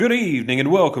Good evening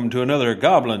and welcome to another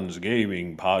Goblins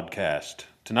Gaming podcast.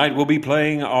 Tonight we'll be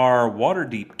playing our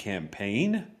Waterdeep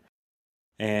campaign,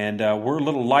 and we're a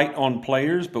little light on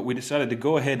players, but we decided to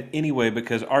go ahead anyway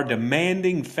because our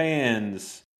demanding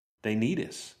fans, they need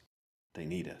us. They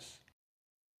need us.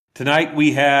 Tonight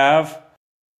we have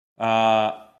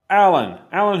Alan.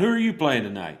 Alan, who are you playing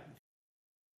tonight?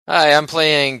 Hi, I'm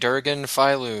playing Durgan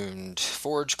Phylund,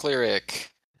 Forge Cleric.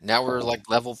 Now we're like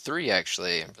level 3,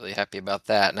 actually. I'm really happy about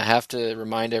that. And I have to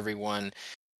remind everyone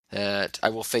that I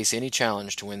will face any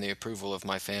challenge to win the approval of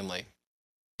my family.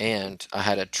 And I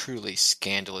had a truly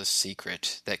scandalous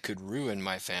secret that could ruin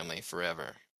my family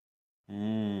forever.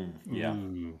 Yeah.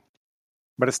 Ooh.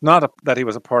 But it's not that he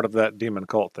was a part of that demon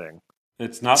cult thing.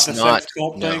 It's not the sex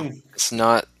cult thing? It's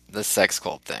not the sex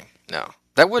cult thing. No.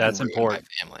 That wouldn't That's ruin important.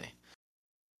 my family.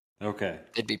 Okay.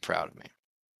 They'd be proud of me.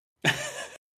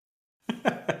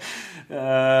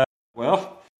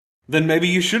 Well, then maybe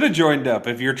you should have joined up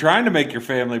if you're trying to make your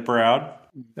family proud.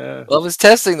 Well, I was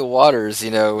testing the waters,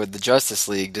 with the Justice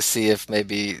League to see if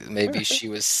maybe she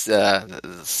was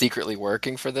secretly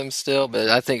working for them still, but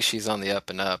I think she's on the up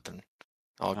and up and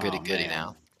all goody-goody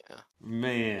now. Yeah.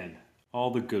 Man,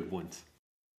 all the good ones.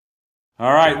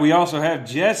 All right, we also have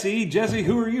Jesse. Jesse,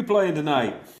 who are you playing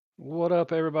tonight? What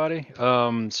up, everybody?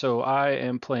 So I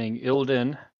am playing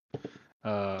Ilden,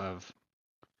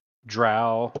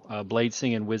 Drow, Blade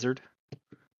Singing Wizard.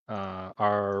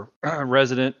 Our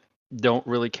resident don't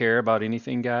really care about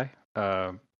anything guy.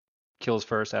 Kills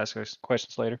first, asks us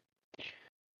questions later.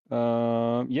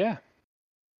 Yeah.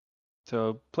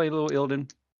 So play a little Ilden.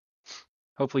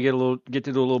 Hopefully get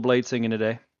to do a little blade singing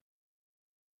today.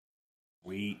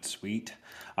 Sweet, sweet.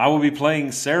 I will be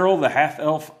playing Cyril, the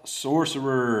half-elf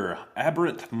sorcerer.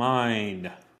 Aberrant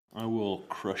mind. I will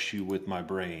crush you with my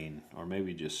brain, or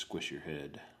maybe just squish your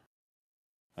head.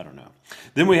 I don't know.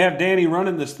 Then we have Danny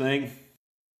running this thing.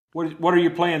 What are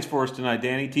your plans for us tonight,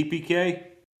 Danny? TPK?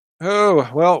 Oh,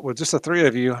 well, with just the three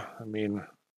of you, I mean,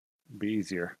 it'd be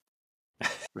easier.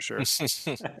 For sure.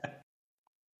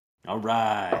 All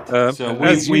right. So we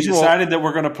usual, decided that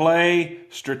we're going to play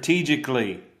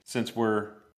strategically since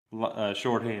we're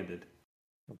shorthanded.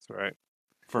 That's right.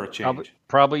 For a change.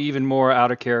 Probably even more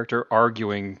out of character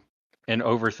arguing and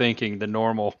overthinking than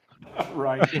normal.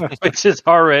 Right. Which is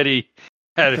already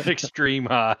at an extreme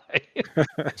high.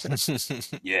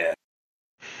 Yeah.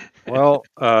 Well,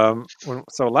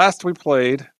 so last we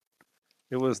played,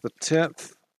 it was the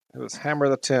 10th. It was Hammer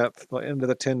the 10th, the end of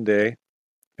the 10 day,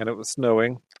 and it was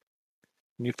snowing.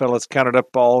 And you fellas counted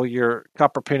up all your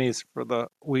copper pennies for the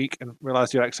week and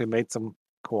realized you actually made some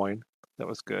coin. That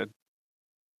was good.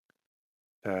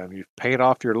 You've paid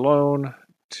off your loan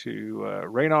to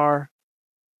Raynar.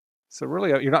 So really,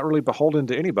 you're not really beholden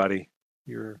to anybody.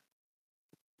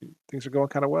 Things are going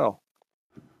kind of well.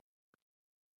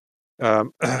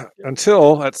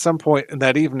 Until at some point in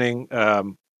that evening,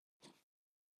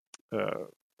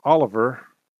 Oliver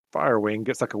Firewing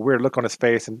gets like a weird look on his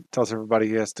face and tells everybody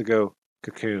he has to go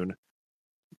cocoon.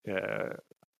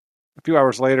 A few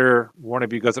hours later, one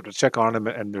of you goes up to check on him,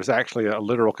 and there's actually a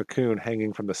literal cocoon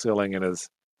hanging from the ceiling in his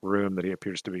room that he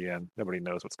appears to be in. Nobody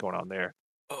knows what's going on there.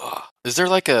 Is there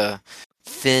like a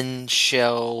thin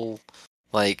shell,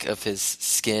 like of his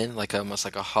skin, like almost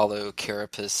like a hollow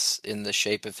carapace in the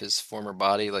shape of his former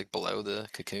body, like below the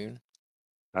cocoon?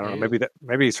 I don't know.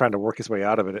 Maybe he's trying to work his way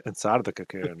out of it inside of the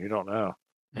cocoon. You don't know.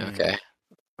 Okay.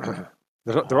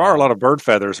 There are a lot of bird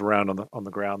feathers around on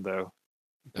the ground, though.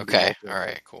 Okay. All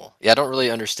right. Cool. Yeah, I don't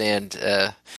really understand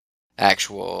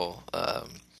actual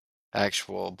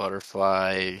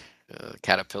butterfly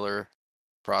caterpillar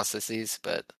processes,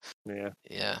 but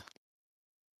yeah.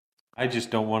 I just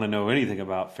don't want to know anything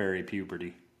about fairy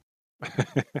puberty.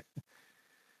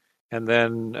 And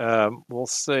then we'll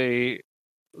say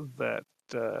that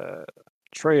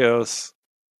Treos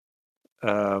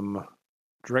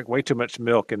drank way too much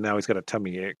milk, and now he's got a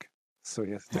tummy ache, so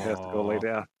he has to go lay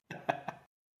down.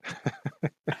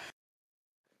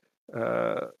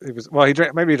 He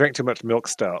drank too much milk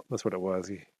stout. That's what it was.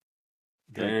 He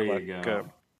drank you go.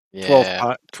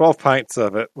 12 pints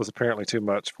of it was apparently too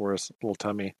much for his little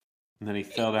tummy. And then he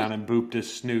fell down and booped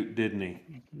his snoot, didn't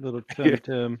he? Little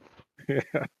Tim.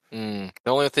 Yeah. The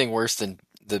only thing worse than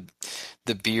the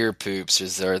beer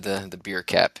poops are the beer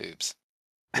cat poops.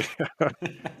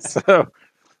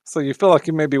 So you feel like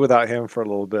you may be without him for a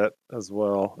little bit as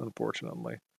well,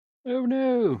 unfortunately. Oh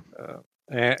no!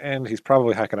 And he's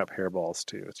probably hacking up hairballs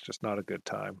too. It's just not a good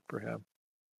time for him.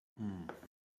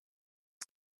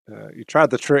 You tried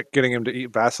the trick getting him to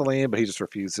eat Vaseline, but he just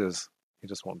refuses. He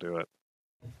just won't do it.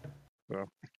 So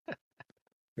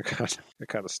you're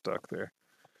kind of stuck there.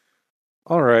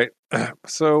 All right.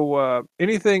 So,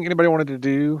 anything anybody wanted to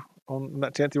do on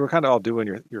that 10th? You were kind of all doing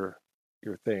your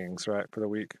things, right, for the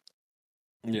week.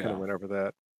 You kind Yeah. of went over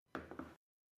that.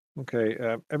 Okay.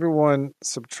 Everyone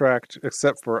subtract,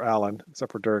 except for Alan,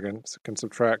 except for Durgan, can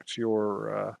subtract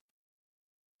your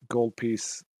gold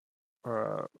piece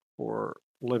for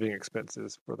living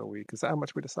expenses for the week. Is that how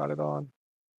much we decided on?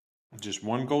 Just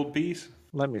one gold piece?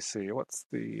 Let me see. What's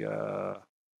the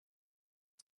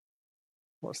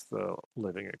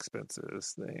living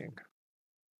expenses thing?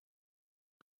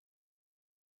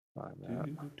 Find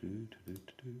that.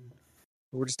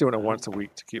 We're just doing it once a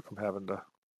week to keep from having to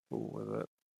fool with it.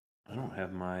 I don't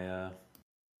have my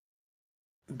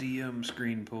DM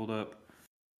screen pulled up.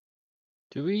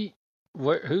 Do we?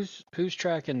 Who's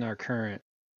tracking our current,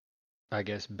 I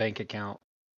guess, bank account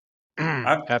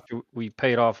after we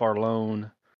paid off our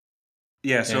loan?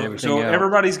 Yeah, and so everything else?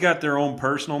 everybody's got their own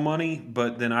personal money,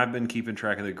 but then I've been keeping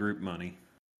track of the group money.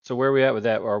 So where are we at with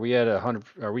that? Are we at 100?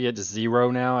 Are we at zero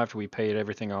now after we paid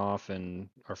everything off in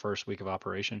our first week of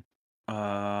operation?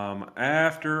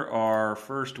 After our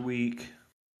first week,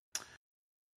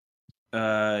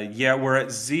 yeah, we're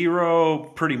at zero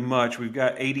pretty much. We've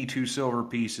got 82 silver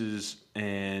pieces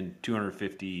and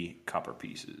 250 copper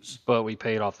pieces. But we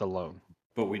paid off the loan.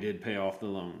 But we did pay off the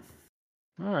loan.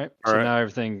 All right. All So right. now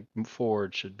everything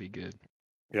forward should be good.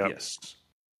 Yep. Yes.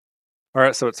 All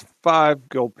right, so it's 5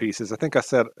 gold pieces. I think I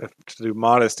said if to do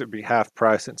modest, it'd be half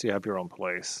price since you have your own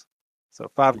place. So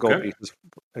 5 gold Okay. pieces,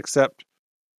 except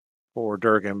for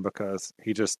Durgan because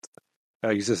he just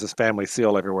uses his family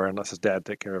seal everywhere and lets his dad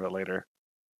take care of it later.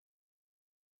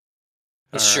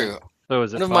 It's All right. true. So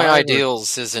is it One of my 5 or-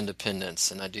 ideals is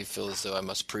independence, and I do feel as though I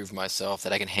must prove myself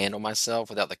that I can handle myself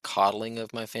without the coddling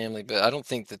of my family. But I don't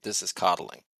think that this is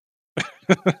coddling.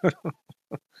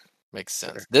 Makes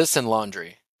sense. Sure. This and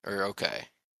laundry are okay.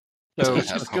 So He's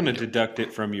just going to deduct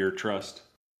it from your trust.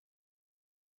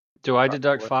 do I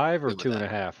deduct What? 5 or Good with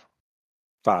that.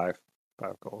 2.5?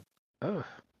 5 gold. Oh,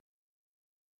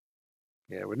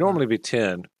 Yeah, it would normally be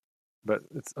 10, but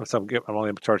I'm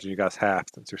only charging you guys half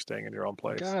since you're staying in your own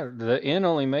place. God, the inn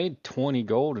only made 20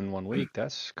 gold in 1 week.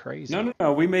 That's crazy.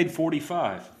 No. We made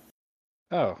 45.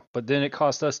 Oh, but then it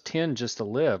cost us 10 just to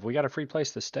live. We got a free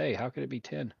place to stay. How could it be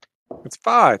 10? It's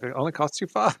 5. It only costs you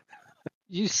 5.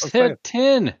 You saying. said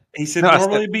 10. He said No, I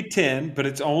normally it'd be 10, but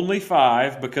it's only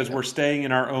 5 because we're staying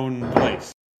in our own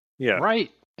place. Yeah. Right.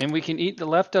 And we can eat the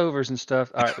leftovers and stuff.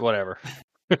 All right, whatever.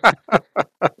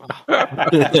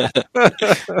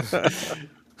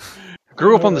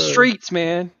 Grew up on the streets,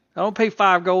 man. I don't pay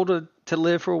 5 gold to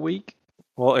live for a week.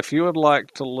 Well, if you would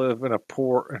like to live in a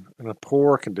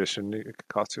poor condition, it could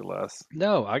cost you less.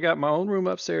 No, I got my own room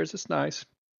upstairs. It's nice.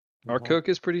 Our Mhm. cook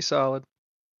is pretty solid.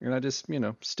 And I just,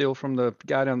 steal from the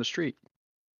guy down the street.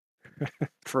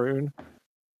 Froon.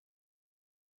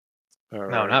 All No,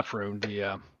 right. not Froon.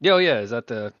 Yeah, is that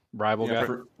the rival guy?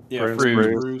 Froon's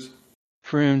Brews.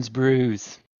 Froon's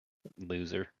Brews.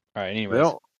 Loser. All right,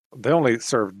 anyways. They only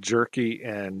serve jerky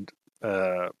and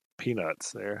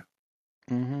peanuts there.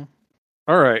 Mm-hmm.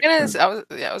 All right.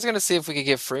 I was gonna see if we could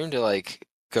get Froon to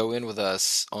go in with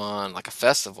us on a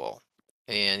festival,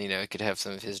 and he could have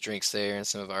some of his drinks there and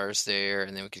some of ours there,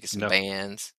 and then we could get some No.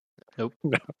 bands. Nope.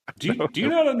 Do you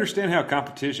not understand how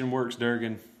competition works,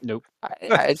 Durgan? Nope.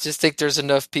 I just think there's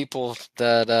enough people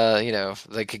that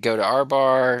they could go to our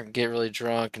bar, get really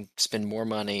drunk, and spend more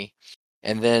money,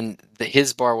 and then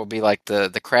his bar will be like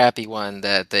the crappy one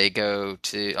that they go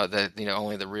to, that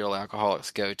only the real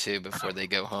alcoholics go to before they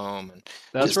go home, and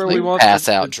That's just where we want pass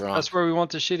out drunk. That's where we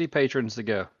want the shitty patrons to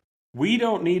go. We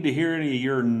don't need to hear any of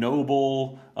your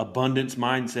noble abundance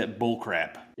mindset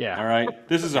bullcrap. Yeah. All right?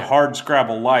 This is a hard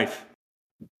Scrabble life.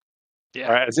 Yeah.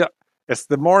 All right. It's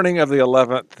the morning of the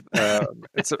 11th.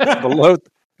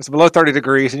 It's below 30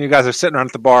 degrees, and you guys are sitting around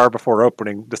at the bar before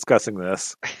opening discussing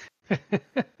this.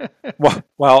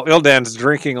 While Ildan's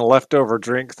drinking leftover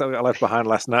drinks that I left behind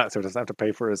last night, so he doesn't have to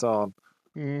pay for his own.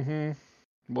 Mm-hmm.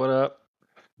 What up?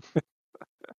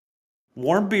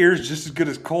 Warm beer is just as good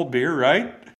as cold beer,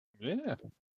 right? Yeah.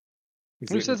 He's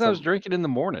Who eating says I was some- drinking in the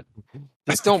morning?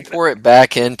 Just don't pour it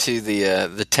back into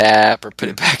the tap or put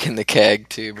it back in the keg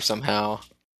tube or somehow.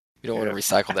 You don't want to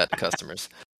recycle that to customers.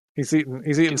 He's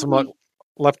eating some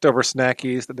leftover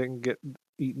snackies that didn't get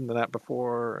eaten the night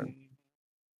before. And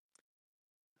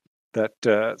that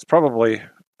it's probably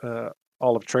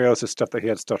all of Treos' stuff that he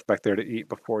had stuffed back there to eat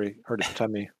before he hurt his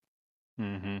tummy.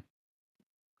 Mm-hmm.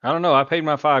 I don't know. I paid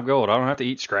my 5 gold. I don't have to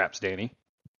eat scraps, Danny.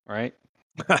 Right?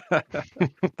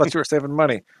 Thought you were saving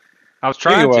money. I was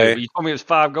trying Anyway. to, but you told me it was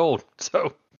 5 gold.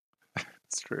 So,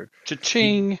 It's true.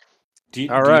 cha-ching. Do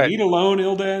you All right. eat alone,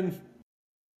 Ildan?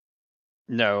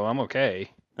 No, I'm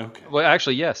okay. Okay. Well,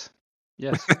 actually, yes.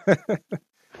 Yes,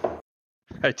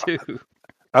 I do.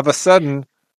 Of a sudden,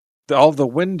 all the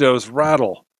windows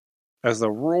rattle as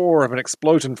the roar of an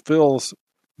explosion fills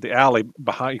the alley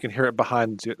behind. You can hear it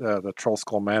behind the Troll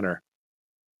Skull Manor.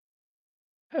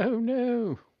 Oh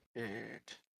no.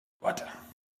 What?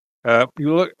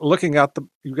 Looking out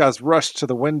you guys rush to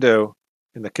the window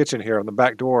in the kitchen here on the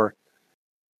back door.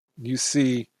 You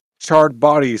see charred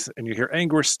bodies and you hear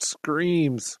anguished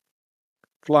screams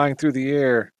flying through the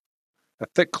air. A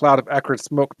thick cloud of acrid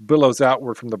smoke billows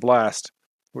outward from the blast,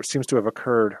 which seems to have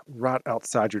occurred right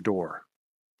outside your door.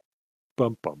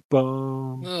 Bum bum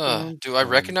bum. bum Do I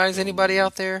bum, recognize bum. anybody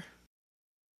out there?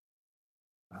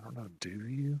 I don't know. Do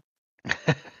you?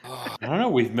 Oh, I don't know.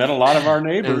 We've met a lot of our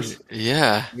neighbors.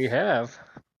 yeah. We have.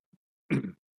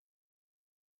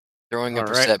 Throwing a All right.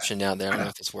 perception down there. I don't know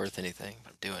if it's worth anything,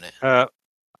 but I'm doing it.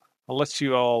 I'll let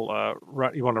you all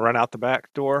run. You want to run out the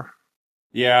back door?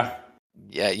 Yeah.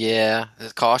 Yeah.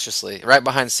 Cautiously. Right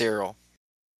behind Cyril.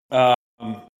 Um,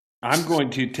 I'm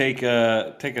going to take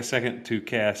a second to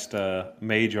cast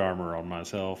mage armor on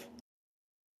myself.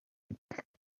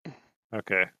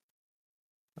 Okay.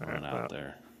 Run out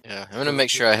there. Yeah, I'm gonna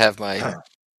make sure I have my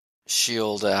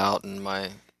shield out and my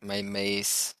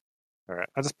mace. All right.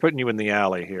 I'm just putting you in the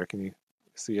alley here. Can you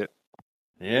see it?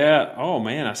 Yeah. Oh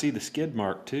man, I see the skid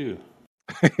mark too.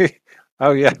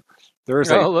 Oh yeah. There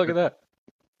is Oh, look at that.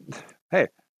 Hey,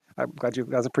 I'm glad you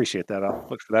guys appreciate that. I'll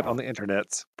look for that on the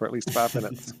internets for at least 5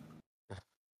 minutes.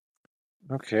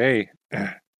 Okay.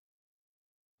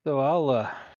 So I'll.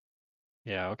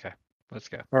 Yeah. Okay. Let's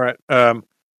go. All right.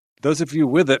 Those of you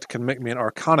with it can make me an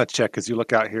Arcana check as you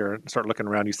look out here and start looking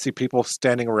around. You see people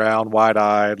standing around,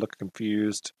 wide-eyed, looking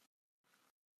confused.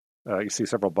 You see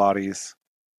several bodies.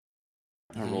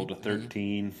 I rolled a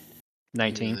 13.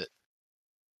 19.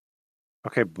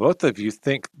 Okay, both of you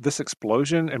think this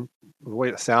explosion and the way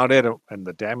it sounded and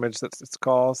the damage that it's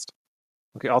caused.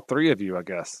 Okay, all three of you, I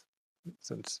guess,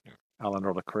 since Alan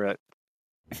rolled a crit.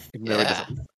 Even though he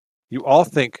doesn't. You all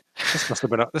think this must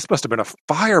have been a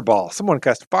fireball. Someone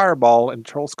cast fireball in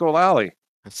Troll Skull Alley.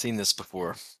 I've seen this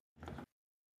before.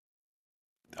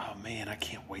 Oh man, I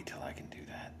can't wait till I can do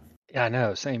that. Yeah, I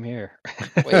know. Same here.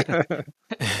 Wait.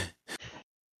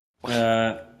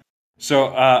 So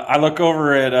I look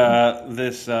over at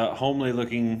this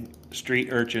homely-looking street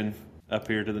urchin up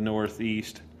here to the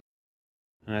northeast,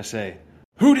 and I say,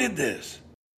 "Who did this?"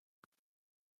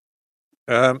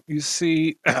 You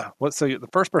see, the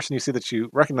first person you see that you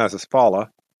recognize is Fala.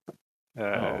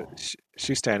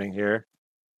 She's standing here,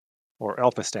 or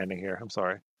Elf is standing here. I'm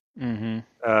sorry. Mm-hmm.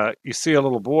 You see a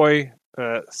little boy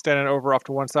standing over off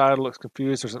to one side, looks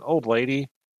confused. There's an old lady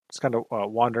just kind of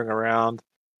wandering around,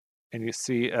 and you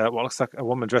see what looks like a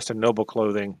woman dressed in noble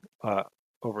clothing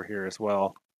over here as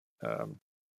well.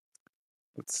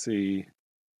 Let's see.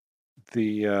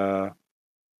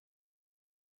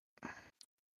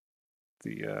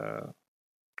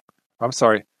 I'm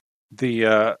sorry.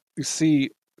 You see,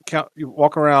 you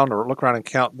walk around or look around and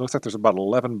count. Looks like there's about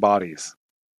 11 bodies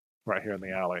right here in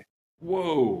the alley.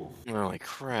 Whoa! Holy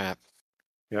crap!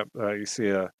 Yep. You see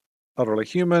a elderly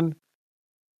human,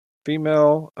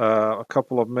 female, a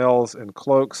couple of males in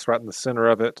cloaks right in the center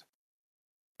of it.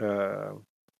 You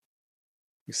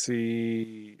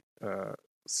see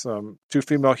two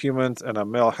female humans and a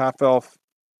male half elf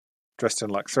dressed in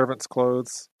like servants'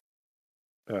 clothes.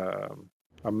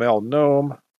 A male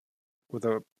gnome with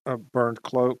a burned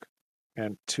cloak,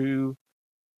 and two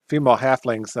female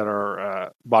halflings that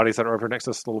are bodies that are over next to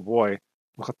this little boy.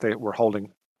 Look like they were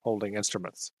holding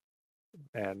instruments,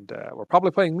 and we're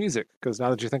probably playing music because now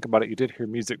that you think about it, you did hear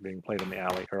music being played in the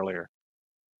alley earlier.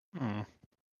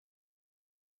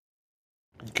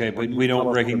 Okay, but we don't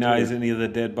recognize any of the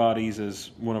dead bodies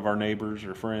as one of our neighbors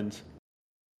or friends.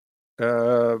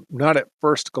 Not at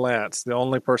first glance. The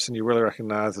only person you really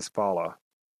recognize is Fala.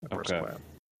 At first glance.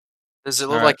 Does it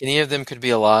look like any of them could be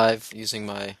alive using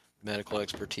my medical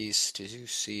expertise to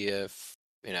see if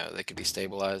they could be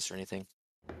stabilized or anything?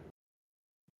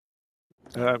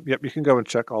 Yep, you can go and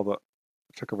check over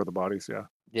the bodies. Yeah.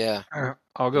 Yeah.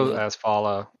 I'll go ask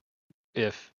Fala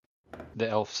if the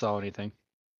elf saw anything.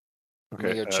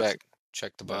 Okay. Go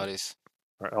check the bodies.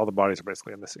 All right, all the bodies are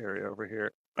basically in this area over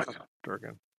here.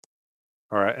 Durgan.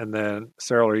 All right, and then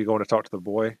Cyril, are you going to talk to the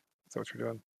boy? Is that what you're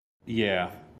doing?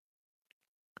 Yeah.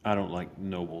 I don't like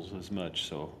nobles as much,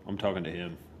 so I'm talking to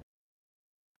him.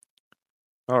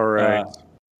 All right.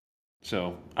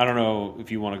 So I don't know if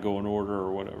you want to go in order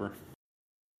or whatever.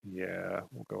 Yeah,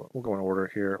 we'll go in order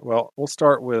here. Well, we'll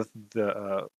start with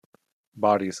the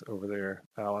bodies over there,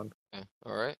 Alan. Okay.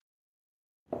 All right.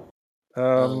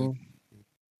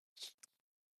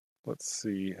 let's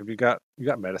see. Have you got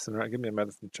medicine, right? Give me a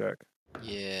medicine check.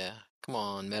 Yeah. Come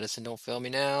on, medicine, don't fail me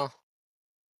now.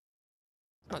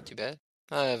 Not too bad.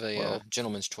 I have a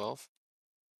gentleman's 12.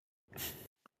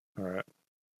 All right.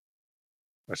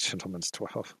 A gentleman's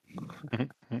 12.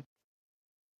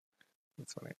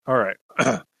 That's funny. All right.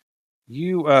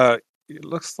 You it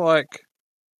looks like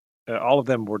all of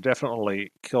them were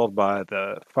definitely killed by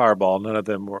the fireball. None of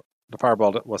them were. The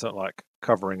fireball wasn't like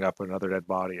covering up another dead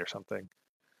body or something.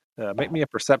 Make me a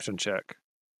perception check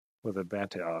with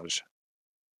advantage.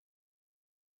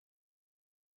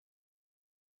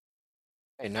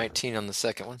 Hey, 19 on the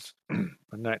second one.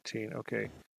 A 19. Okay.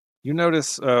 You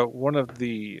notice one of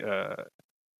the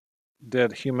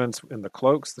dead humans in the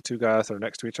cloaks. The two guys that are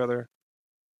next to each other.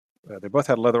 They both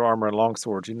had leather armor and long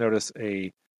swords. You notice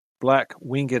a black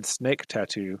winged snake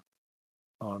tattoo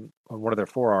on one of their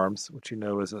forearms, which you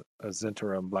know is a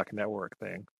Zentarum Black Network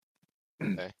thing.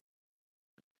 Okay.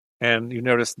 And you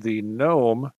notice the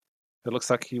gnome. It looks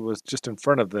like he was just in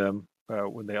front of them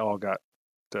when they all got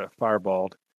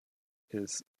fireballed.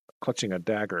 Is clutching a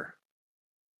dagger.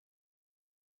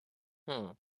 Okay.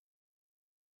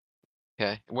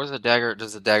 Where's the dagger?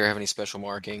 Does the dagger have any special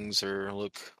markings or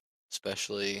look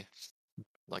especially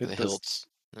like the hilts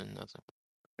and nothing?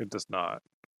 It does not.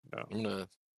 No.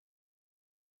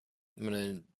 I'm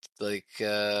gonna like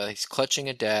he's clutching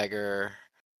a dagger.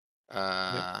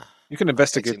 You can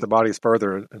investigate the bodies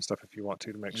further and stuff if you want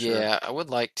to make sure. Yeah, I would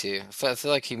like to. I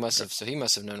feel like he must have. So he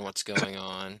must have known what's going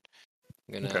on.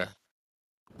 I'm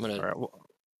gonna all right,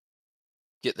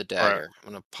 get the dagger.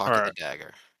 I'm gonna pocket the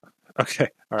dagger. Okay.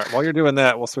 All right. While you're doing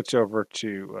that, we'll switch over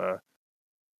to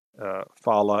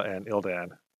Fala and Ildan.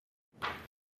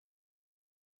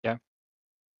 Yeah.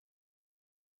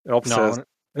 Elp says,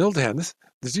 Ildan,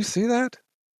 did you see that?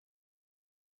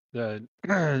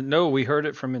 No, we heard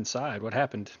it from inside. What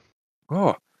happened?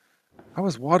 Oh, I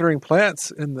was watering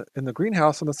plants in the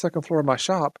greenhouse on the second floor of my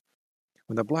shop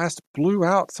when the blast blew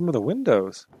out some of the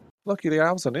windows. Luckily,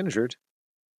 I wasn't injured.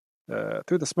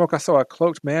 Through the smoke, I saw a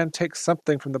cloaked man take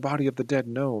something from the body of the dead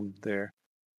gnome there.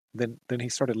 Then he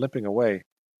started limping away.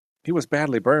 He was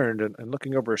badly burned and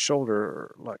looking over his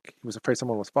shoulder like he was afraid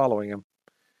someone was following him.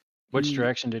 Which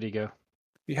direction did he go?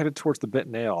 He headed towards the Bent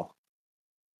Nail.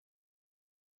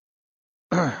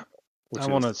 I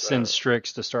want to send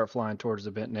Strix to start flying towards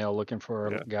the Bent Nail looking for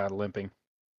a guy limping.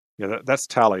 Yeah, that's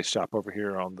Tally's shop over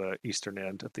here on the eastern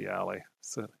end of the alley.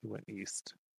 So he went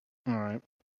east. All right.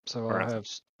 So I'll have,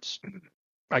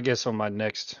 I guess on my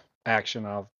next action,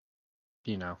 I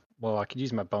could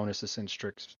use my bonus to send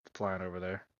Strix flying over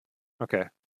there. Okay.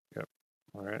 Yep.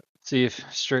 All right. See if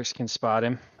Strix can spot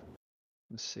him.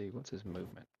 Let's see. What's his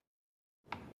movement?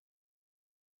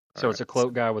 So it's a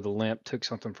cloak guy with a limp, took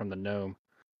something from the gnome.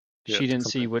 Yeah, she didn't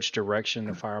see which direction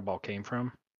the fireball came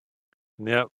from.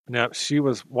 Yep. She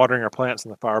was watering her plants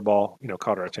and the fireball,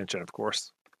 caught her attention, of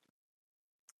course.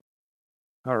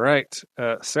 All right.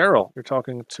 Cyril, you're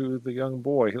talking to the young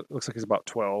boy. He looks like he's about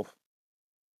 12.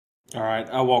 All right.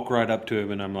 I walk right up to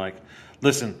him and I'm like,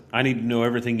 listen, I need to know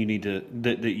everything you need to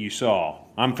that you saw.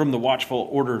 I'm from the Watchful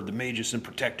Order of the Magus and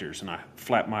Protectors, and I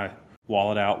flap my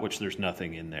wallet out, which there's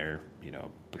nothing in there,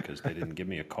 because they didn't give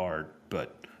me a card,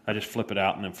 but I just flip it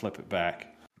out and then flip it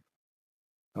back.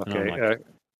 Okay.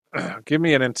 Give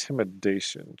me an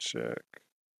intimidation check.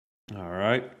 All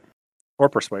right. Or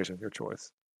persuasion, your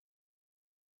choice.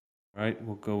 All right,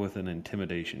 we'll go with an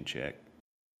intimidation check.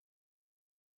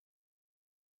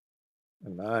 A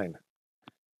 9.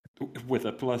 With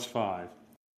a +5.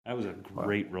 That was a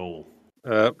great roll.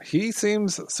 He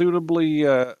seems suitably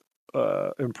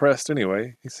impressed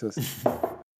anyway. He says,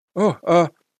 I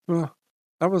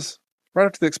was right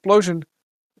after the explosion.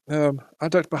 I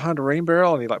ducked behind a rain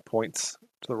barrel, and he points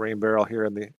to the rain barrel here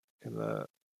in the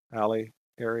alley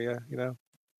area,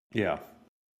 Yeah.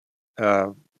 I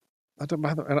ducked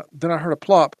behind them, and then I heard a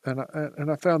plop, and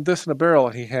I found this in a barrel,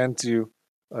 and he hands you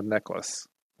a necklace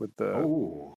with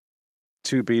the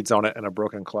 2 beads on it and a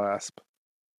broken clasp.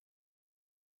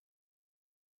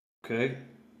 Okay.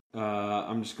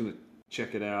 I'm just going to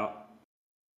check it out.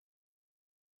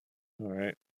 All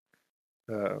right.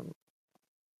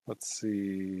 Let's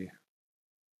see.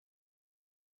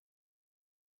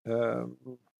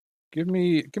 Give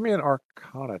me an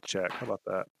Arcana check. How about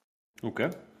that?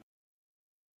 Okay.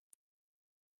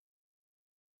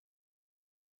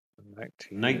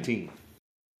 19.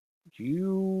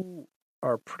 You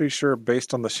are pretty sure,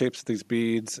 based on the shapes of these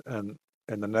beads and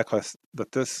the necklace,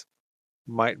 that this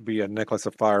might be a necklace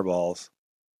of fireballs.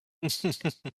 I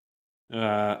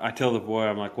tell the boy,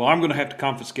 I'm like, well, I'm going to have to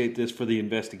confiscate this for the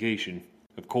investigation,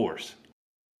 of course.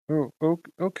 Oh,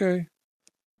 okay.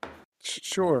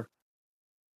 Sure.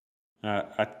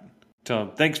 I tell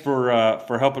him, thanks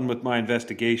for helping with my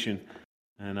investigation.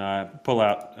 And I pull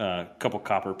out a couple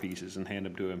copper pieces and hand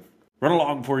them to him. Run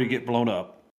along before you get blown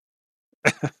up.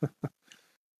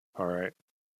 All right.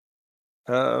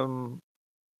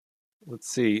 Let's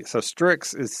see. So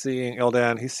Strix is seeing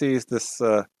Eldan. He sees this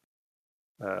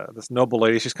this noble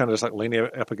lady. She's kind of just like leaning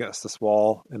up against this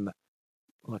wall in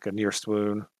like a near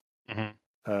swoon.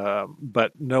 Mm-hmm.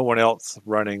 But no one else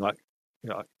running like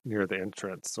like near the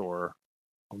entrance or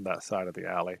on that side of the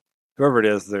alley. Whoever it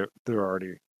is, they're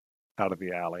already out of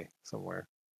the alley somewhere.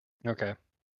 Okay.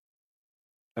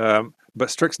 But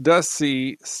Strix does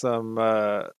see some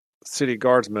city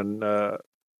guardsmen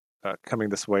coming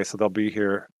this way, so they'll be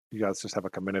here. You guys just have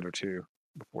like a minute or two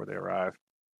before they arrive.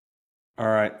 All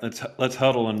right, let's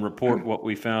huddle and report what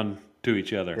we found to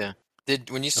each other. Yeah.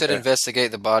 When you said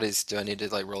investigate the bodies, do I need to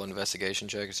like roll an investigation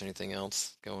check? Is there anything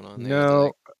else going on there?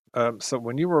 No. So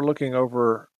when you were looking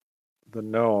over the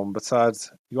gnome,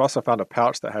 besides, you also found a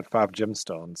pouch that had 5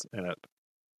 gemstones in it.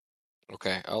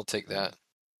 Okay, I'll take that.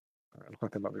 All right, look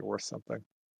like they might be worth something.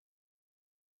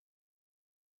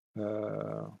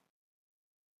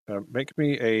 Make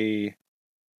me a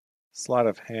sleight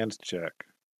of hand check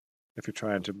if you're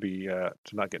trying to be to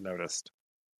not get noticed.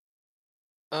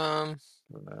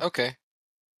 Okay.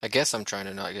 I guess I'm trying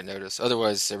to not get noticed.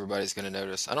 Otherwise, everybody's going to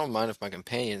notice. I don't mind if my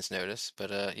companions notice,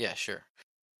 but yeah, sure.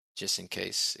 Just in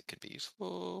case it could be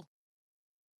useful.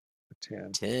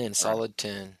 10. 10, solid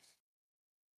 10.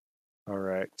 All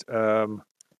right.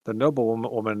 The noble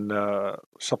woman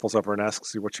shuffles over and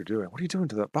asks you what you're doing. What are you doing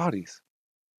to the bodies?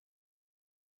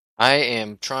 I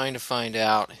am trying to find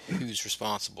out who's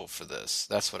responsible for this.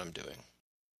 That's what I'm doing.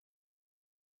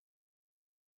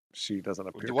 She doesn't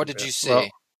appear. What did you see? Well,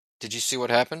 did you see what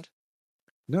happened?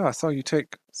 No, I saw you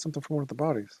take something from one of the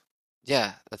bodies.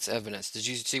 Yeah, that's evidence. Did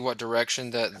you see what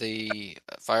direction that the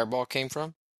fireball came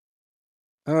from?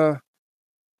 I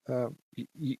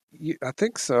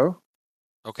think so.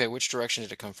 Okay, which direction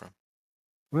did it come from?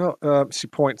 Well, she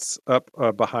points up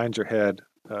behind your head,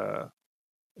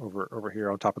 over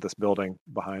here on top of this building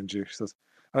behind you. She says,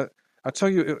 "I tell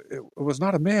you, it was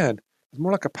not a man. It was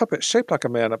more like a puppet shaped like a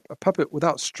man, a puppet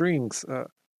without strings.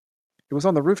 It was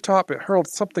on the rooftop. It hurled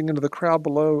something into the crowd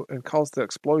below and caused the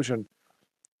explosion.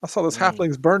 I saw those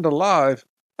halflings burned alive.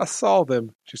 I saw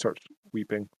them." She starts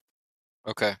weeping.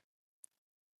 Okay.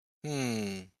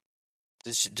 Did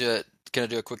she do it? Can I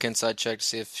do a quick insight check to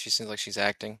see if she seems like she's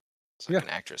acting? It's like an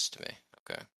actress to me.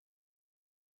 Okay.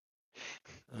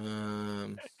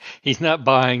 He's not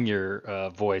buying your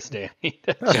voice, Danny.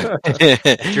 Yeah,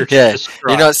 you're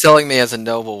not selling me as a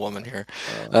noble woman here.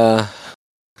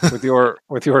 With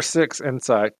your 6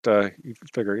 insight, you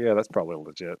figure, that's probably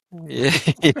legit.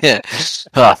 Yeah.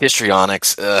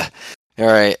 Histrionics. All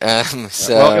right.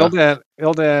 So well,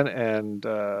 Ildan and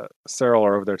Cyril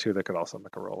are over there too. They could also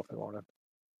make a roll if they wanted.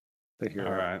 They hear.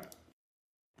 All right.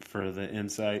 For the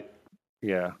insight.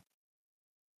 Yeah.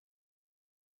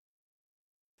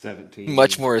 17.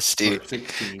 Much more astute.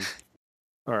 16.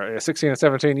 All right, 16 and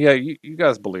 17. Yeah, you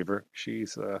guys believe her.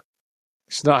 She's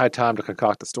not had time to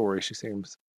concoct the story. She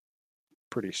seems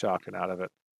pretty shocked and out of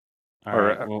it. All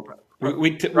right. Well,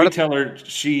 we tell her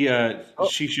she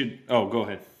should. Oh, go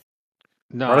ahead.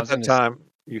 No, right at that time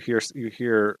you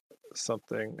hear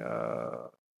something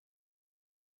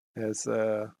as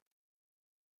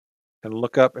and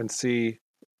look up and see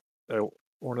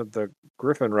one of the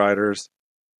Griffin riders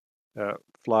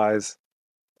flies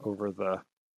over the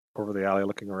alley,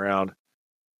 looking around.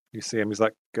 You see him; he's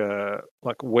like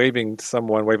waving to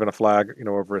someone, waving a flag,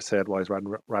 over his head while he's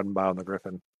riding by on the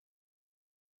Griffin.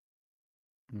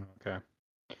 Okay.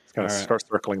 He's kind of starts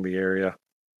circling the area.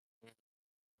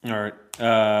 All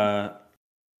right.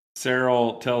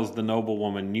 Cyril tells the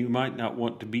noblewoman, "You might not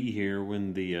want to be here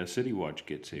when the City Watch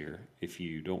gets here if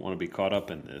you don't want to be caught up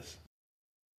in this."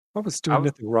 I was doing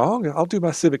nothing wrong. I'll do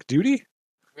my civic duty.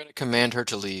 We're going to command her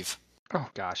to leave. Oh,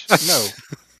 gosh. No.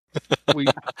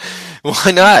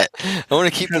 Why not? I want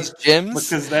to keep these gems.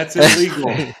 Because that's illegal.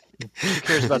 Who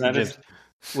cares about the gems?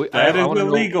 That is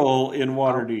illegal in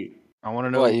Waterdeep. I want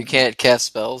to know. What, you can't cast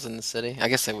spells in the city? I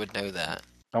guess I would know that.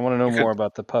 I want to know more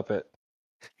about the puppet.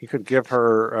 You could give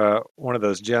her one of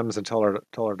those gems and tell her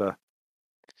to,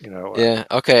 Yeah.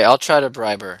 Okay. I'll try to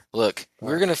bribe her. Look,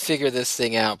 we're gonna figure this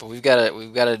thing out, but we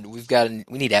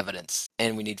need evidence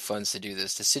and we need funds to do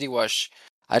this. The City Watch,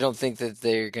 I don't think that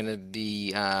they're gonna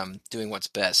be doing what's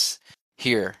best.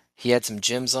 Here, he had some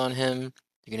gems on him.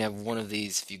 You can have one of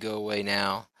these if you go away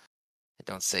now.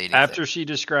 Don't say anything. After she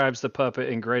describes the puppet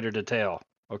in greater detail,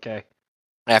 okay?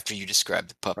 After you describe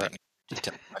the puppet in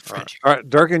Tell my friend here. All right,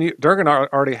 Durgan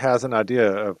already has an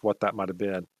idea of what that might have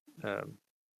been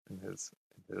in his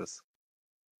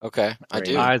Okay, I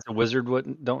brain. do. I, as a wizard,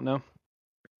 don't know.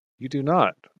 You do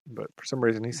not, but for some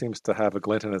reason he seems to have a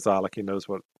glint in his eye, like he knows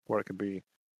what it could be.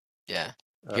 Yeah.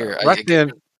 Here, Right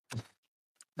then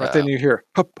you hear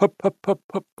hup hup hup hup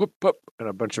hup hup hup, and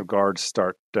a bunch of guards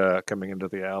start coming into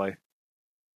the alley.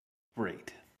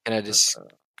 Great. And I just,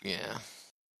 yeah.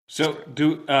 So,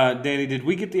 Danny, did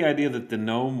we get the idea that the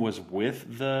gnome was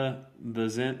with the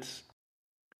Zents?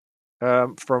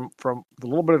 From the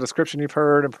little bit of description you've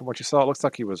heard and from what you saw, it looks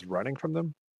like he was running from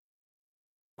them.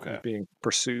 Okay. He's being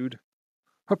pursued.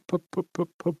 Hup, hup, hup, hup,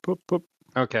 hup, hup, hup.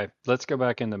 Okay, let's go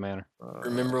back in the manor.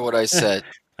 Remember what I said.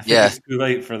 I think it's too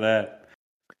late for that.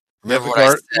 Remember what I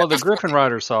said. Well, the Griffin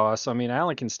Rider saw us. I mean,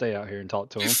 Alan can stay out here and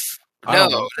talk to him.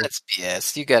 No, that's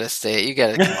BS. You gotta stay. You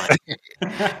gotta come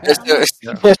on.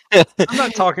 I'm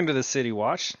not talking to the City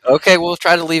Watch. Okay, we'll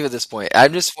try to leave at this point.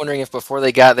 I'm just wondering if before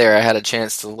they got there, I had a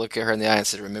chance to look at her in the eye and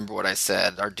said, "Remember what I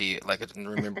said?" Or do you like? I didn't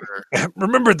remember her.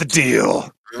 Remember the deal.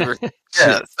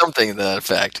 Yeah, something to that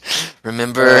effect.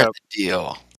 Remember the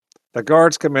deal. The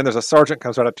guards come in. There's a sergeant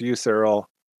comes right up to you, Cyril,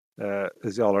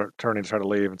 as y'all are turning to try to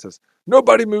leave, and says,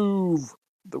 "Nobody move.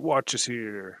 The watch is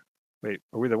here." Wait,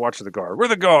 are we the watch or the guard? We're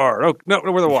the guard. Oh, no,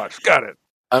 we're the watch. Got it.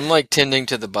 I'm like tending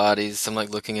to the bodies. I'm like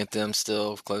looking at them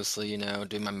still closely,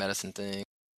 doing my medicine thing.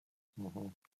 Mm-hmm.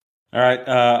 All right.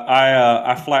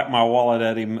 I flap my wallet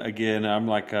at him again. I'm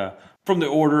like, from the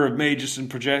Order of Magus and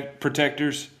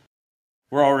Protectors,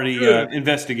 we're already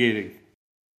investigating.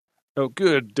 Oh,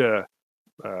 good. Do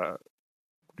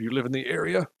you live in the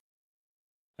area?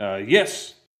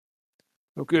 Yes.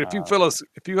 Oh, good. If you fellas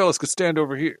could stand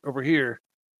over here.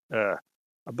 I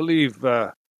believe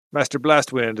Master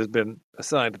Blastwind has been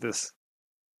assigned to this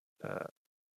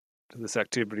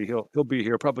activity. He'll be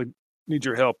here. Probably need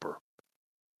your help, or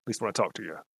at least want to talk to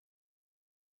you.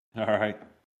 All right.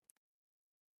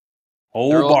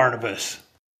 Barnabas.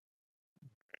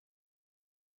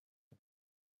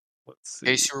 Let's see.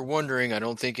 In case you were wondering, I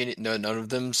don't think none of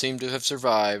them seem to have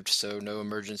survived, so no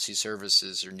emergency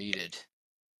services are needed.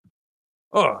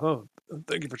 Oh,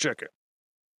 thank you for checking.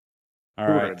 All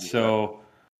right. So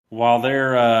while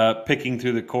they're picking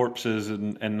through the corpses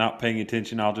and not paying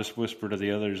attention, I'll just whisper to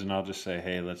the others and I'll just say,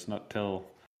 "Hey, let's not tell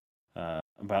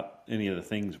about any of the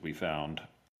things we found."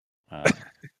 Of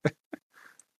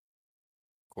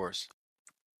course.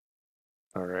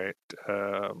 All right.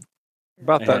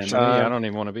 About that time, I don't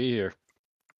even want to be here.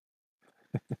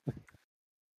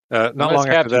 Not long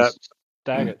after that,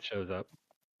 Staggett shows up.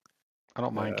 I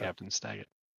don't mind Captain Staggett.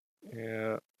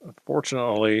 Yeah,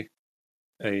 unfortunately,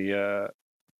 a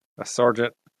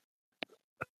sergeant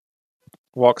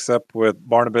walks up with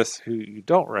Barnabas, who you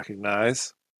don't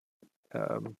recognize,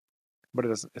 but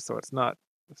it isn't. So it's not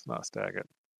Staggett.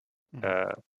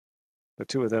 Mm-hmm. The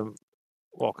two of them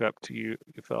walk up to you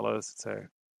fellows, and say,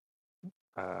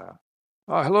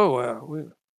 "Oh,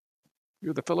 hello.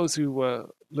 You're the fellows who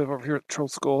live over here at Troll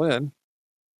Skull Inn."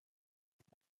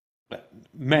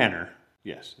 Manor.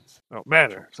 Yes.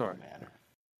 Manor. Sorry. Manor.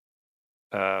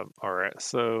 All right.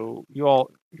 So you've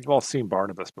all seen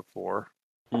Barnabas before.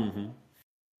 Mm-hmm.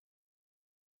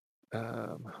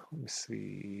 Let me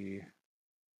see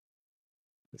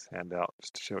this handout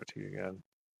just to show it to you again.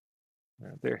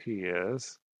 There he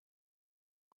is.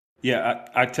 Yeah,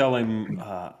 I tell him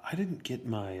I didn't get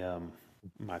my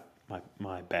my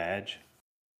badge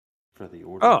for the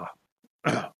order.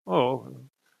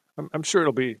 I'm sure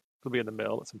it'll be in the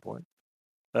mail at some point.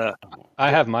 I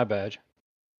have my badge.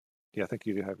 Yeah, I think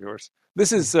you do have yours.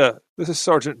 This is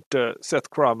Sergeant Seth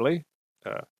Cromley.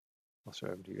 I'll show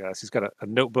him to you guys. He's got a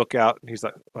notebook out and he's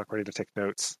like ready to take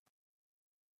notes.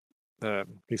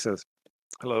 He says,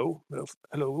 "Hello.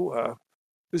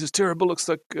 This is terrible. Looks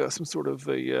like some sort of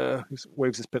a." He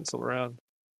waves his pencil around.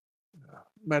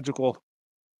 Magical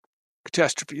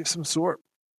catastrophe of some sort.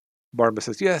 Barnabas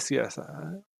says, "Yes.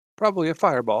 Probably a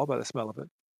fireball by the smell of it."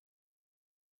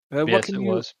 Yes, it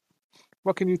was.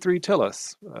 What can you three tell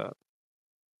us?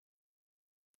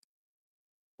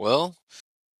 Well,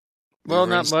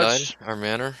 not inside much. Our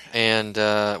manor, and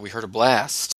we heard a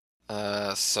blast.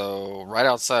 So right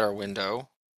outside our window,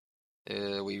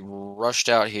 we rushed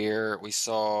out here. We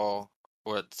saw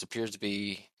what appears to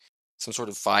be some sort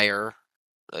of fire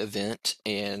event,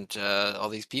 and all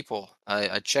these people.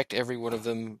 I checked every one of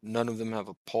them. None of them have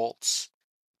a pulse.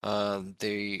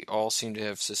 They all seem to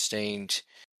have sustained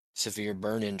severe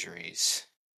burn injuries.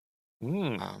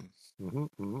 He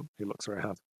looks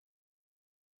around.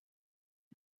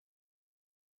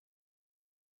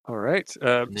 All right.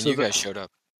 And then you guys showed up.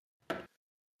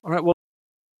 All right. Well,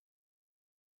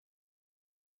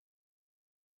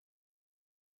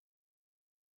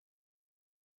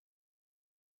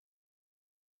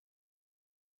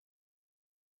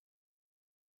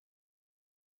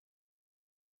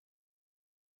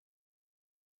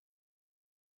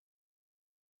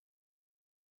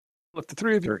 Look, the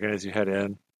three of you are again as you head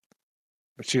in.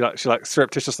 But she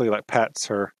surreptitiously pats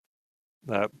her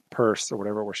purse or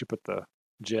whatever where she put the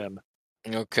gem.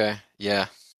 Okay, yeah,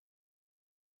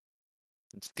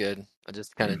 it's good. I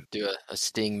just kind of do a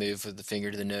sting move with the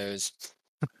finger to the nose.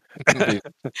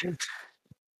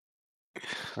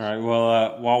 All right.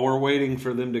 Well, while we're waiting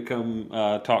for them to come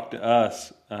talk to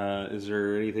us, is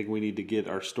there anything we need to get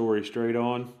our story straight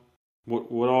on?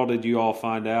 What all did you all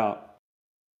find out?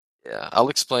 Yeah, I'll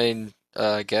explain.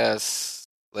 I guess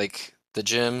like the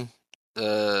gem,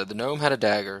 the gnome had a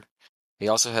dagger. He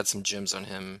also had some gems on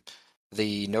him.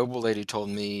 The noble lady told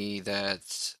me that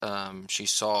she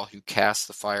saw who cast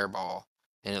the fireball,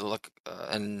 and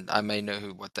and I may know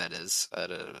what that is out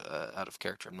of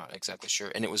character. I'm not exactly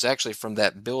sure. And it was actually from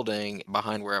that building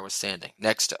behind where I was standing,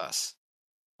 next to us,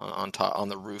 on top on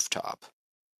the rooftop.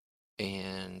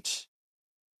 And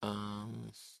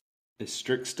um, Is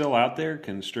Strix still out there?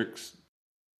 Can Strix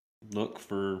look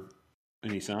for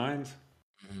any signs?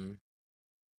 mhm.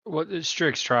 Well,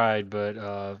 Strix tried,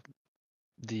 but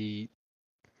the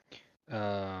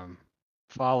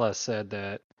Fala said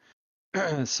that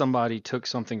somebody took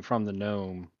something from the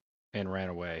gnome and ran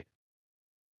away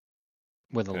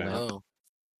with a Okay. limp. Oh,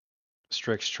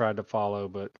 Strix tried to follow,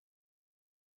 but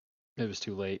it was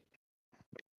too late.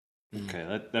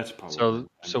 Okay, that's probably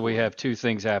So we have two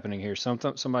things happening here.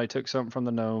 Somebody took something from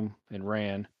the gnome and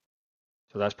ran,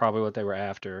 so that's probably what they were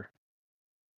after.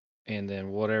 And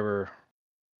then whatever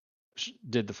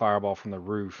did the fireball from the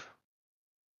roof.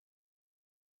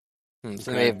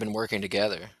 So they may have been working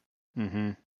together.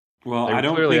 Mm-hmm. Well, They I were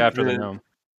don't clearly think after the that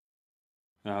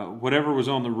gnome. whatever was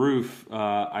on the roof.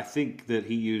 I think that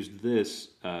he used this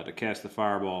to cast the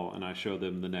fireball, and I showed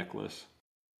them the necklace.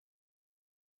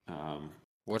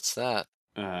 What's that?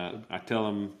 I tell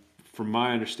them, from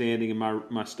my understanding and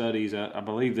my studies, I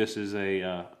believe this is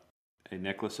a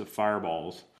necklace of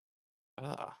fireballs.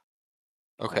 Ah,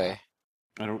 okay.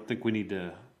 I don't think we need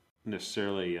to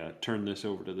necessarily turn this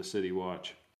over to the City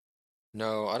Watch.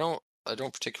 No, I don't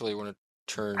particularly want to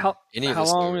turn any of How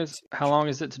this long over.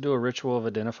 is it to do a ritual of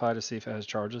Identify to see if it has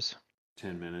charges?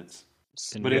 10 minutes.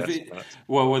 And But yes,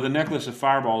 with a necklace of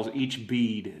fireballs, each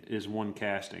bead is one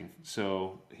casting.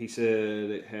 So he said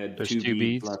it had There's two two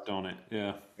beads beads? left on it.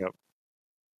 Yeah. Yep.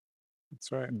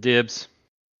 That's right. Dibs.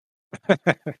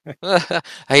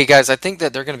 Hey guys, I think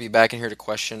that they're going to be back in here to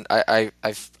question. I'm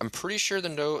pretty sure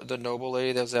the noble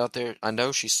lady that was out there. I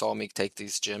know she saw me take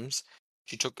these gems.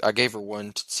 I gave her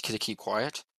one to keep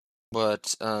quiet,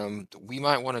 but we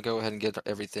might want to go ahead and get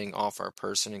everything off our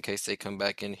person in case they come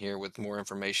back in here with more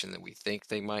information that we think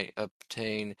they might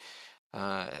obtain.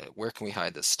 Where can we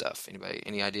hide this stuff? Anybody,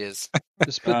 any ideas?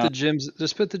 Just put the gems.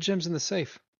 Just put the gems in the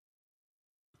safe.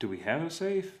 Do we have a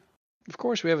safe? Of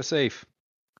course, we have a safe.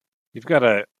 You've got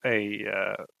a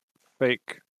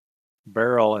fake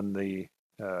barrel in the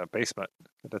basement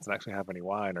that doesn't actually have any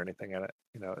wine or anything in it.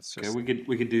 It's just Okay,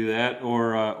 we could do that,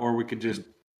 or we could just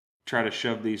try to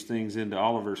shove these things into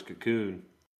Oliver's cocoon.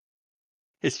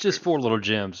 It's just 4 little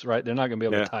gems, right? They're not going to be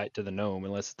able Yeah. to tie it to the gnome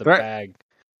unless the They're- bag.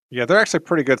 Yeah, they're actually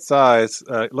pretty good size.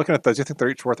 Looking at those, you think they're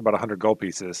each worth about 100 gold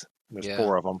pieces. There's Yeah.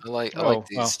 4 of them. I like Oh,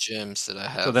 these well. gems that I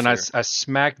have. So then I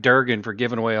smacked Durgan for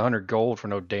giving away 100 gold for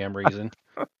no damn reason.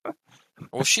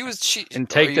 Well, she And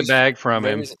take the bag from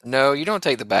him. No, you don't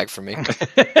take the bag from me.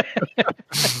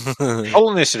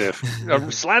 Whole initiative.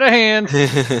 Sleight of hand.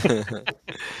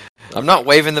 I'm not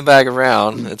waving the bag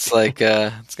around. It's like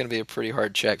it's going to be a pretty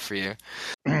hard check for you.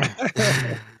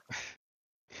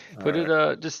 Put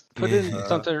it just put it in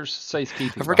something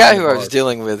safekeeping. I forgot who I was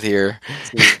dealing with here.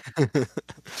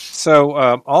 So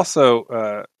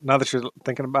also, now that you're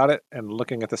thinking about it and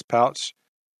looking at this pouch,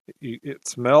 it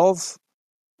smells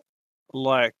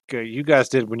like you guys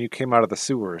did when you came out of the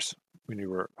sewers when you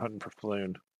were hunting for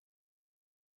Floon.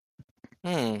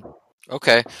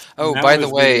 Okay. Oh, by the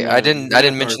way, I didn't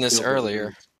mention this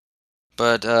earlier,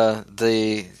 but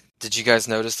did you guys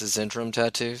notice the Zentrum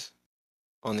tattoos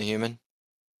on the human?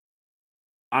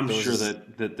 I'm sure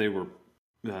that they were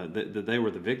that they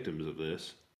were the victims of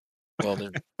this. Well,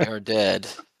 they are dead,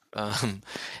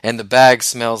 and the bag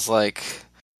smells like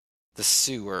the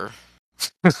sewer.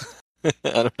 I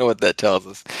don't know what that tells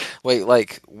us. Wait,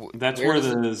 like that's where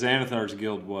the Xanathar's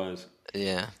Guild was.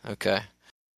 Yeah. Okay.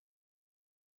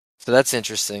 So that's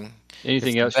interesting.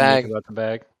 Anything else you think about the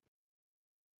bag?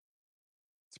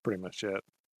 That's pretty much it.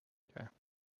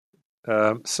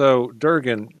 Okay. So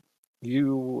Durgan,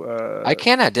 you I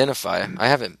can't identify. I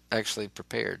haven't actually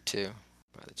prepared to.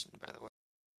 By the way,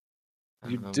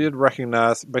 you did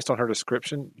recognize, based on her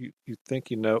description, you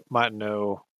think might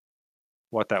know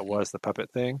what that was, the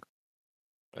puppet thing.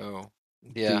 Oh,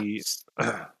 yeah.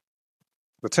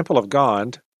 the Temple of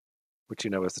Gond, which you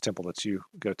know is the temple that you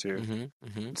go to.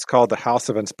 Mm-hmm. It's called the House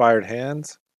of Inspired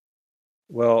Hands.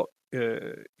 Well,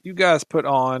 you guys put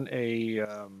on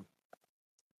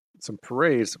some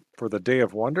parades for the Day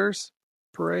of Wonders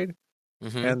parade,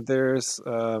 Mm-hmm. and there's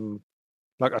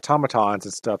like automatons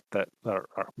and stuff that are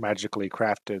magically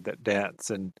crafted that dance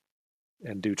and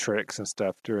do tricks and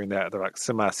stuff during that. They're like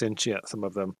semi-sentient, some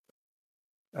of them.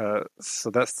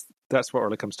 So that's what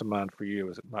really comes to mind for you.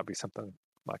 Is it might be something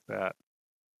like that.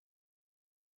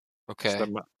 Okay. So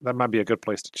that might be a good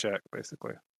place to check,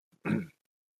 basically.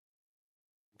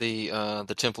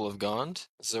 The Temple of Gond.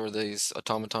 Is that where these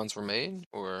automatons were made,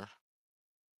 or?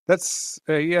 That's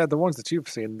the ones that you've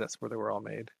seen. That's where they were all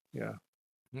made. Yeah.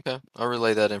 Okay, I'll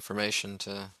relay that information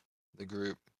to the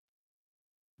group.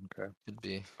 Okay. Could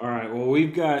be. All right. Well,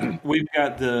 we've got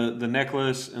the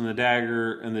necklace and the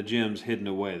dagger and the gems hidden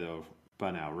away though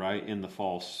by now, right? In the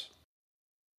false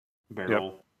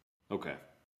barrel. Yep. Okay.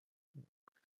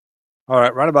 All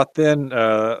right. Right about then,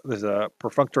 there's a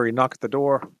perfunctory knock at the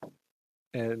door,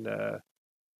 and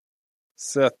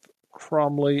Seth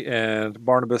Cromley and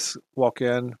Barnabas walk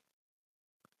in.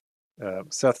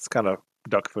 Seth's kind of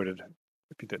duck-footed,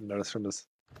 if you didn't notice from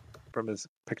his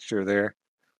picture there.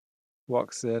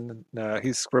 Walks in.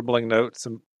 He's scribbling notes,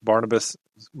 and Barnabas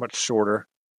is much shorter,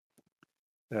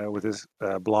 with his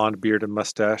blonde beard and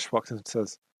mustache. Walks in and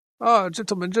says,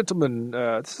 gentlemen,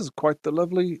 this is quite the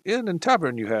lovely inn and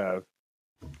tavern you have."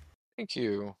 Thank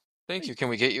you. Can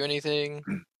we get you anything?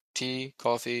 Tea,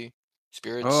 coffee,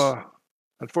 spirits?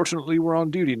 Unfortunately, we're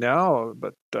on duty now,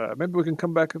 but maybe we can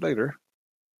come back later.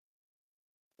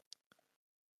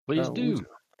 Please do.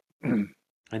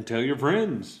 And tell your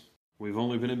friends. We've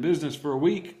only been in business for a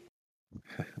week.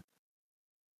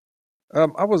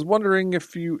 I was wondering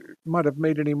if you might have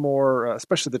made any more,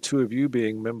 especially the two of you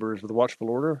being members of the Watchful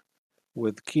Order,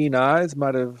 with keen eyes,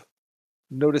 might have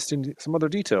noticed some other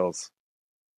details.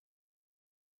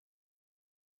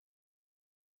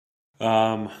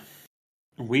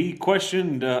 We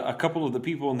questioned a couple of the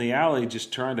people in the alley,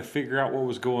 just trying to figure out what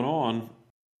was going on.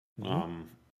 Mm-hmm.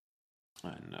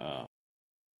 And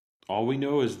all we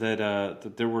know is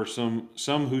that there were some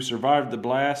who survived the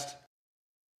blast,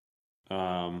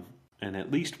 and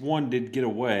at least one did get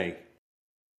away.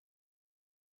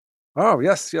 Oh,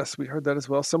 yes, we heard that as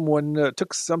well. Someone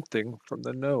took something from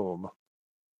the gnome.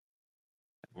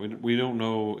 We don't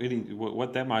know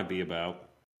what that might be about.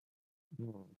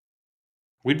 Hmm.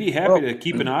 We'd be happy to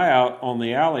keep an eye out on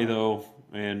the alley, though,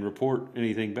 and report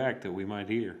anything back that we might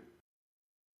hear.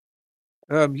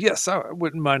 Yes, I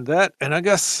wouldn't mind that. And I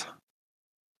guess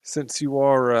since you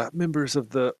are members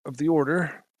of the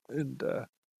order, and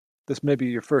this may be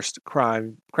your first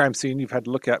crime scene you've had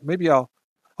to look at, maybe I'll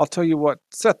tell you what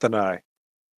Seth and I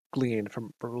gleaned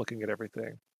from looking at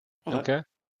everything. Well, okay,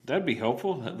 that'd be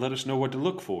helpful. Let us know what to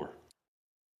look for.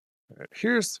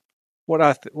 Here's what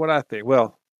I think.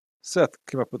 Well, Seth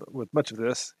came up with much of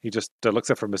this. He just looks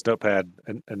up from his notepad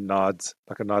and nods,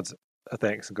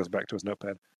 thanks, and goes back to his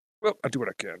notepad. Well, I do what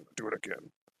I can.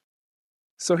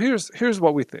 So here's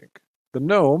what we think. The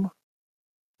gnome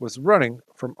was running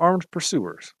from armed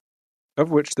pursuers,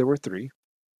 of which there were 3.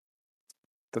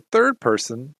 The third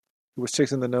person who was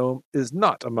chasing the gnome is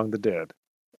not among the dead.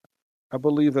 I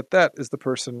believe that is the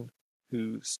person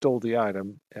who stole the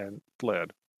item and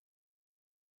fled.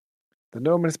 The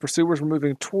gnome and his pursuers were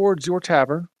moving towards your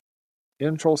tavern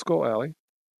in Trollskull Alley.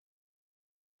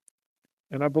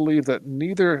 And I believe that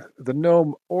neither the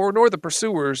gnome nor the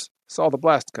pursuers saw the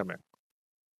blast coming.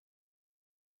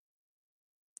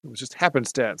 It was just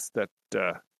happenstance that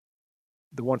the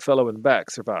one fellow in the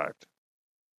back survived.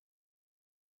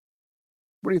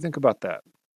 What do you think about that?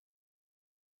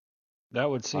 That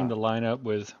would seem to line up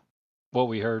with what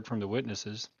we heard from the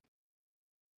witnesses.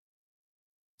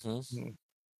 Mm-hmm.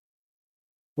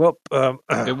 Well,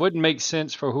 it wouldn't make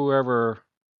sense for whoever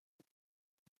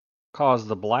caused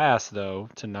the blast, though,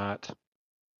 to not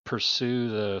pursue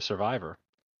the survivor.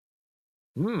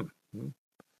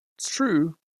 It's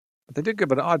true. But they did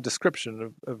give an odd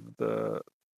description of the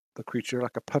creature,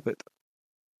 like a puppet.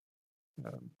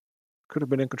 Could have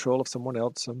been in control of someone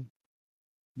else.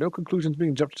 No conclusions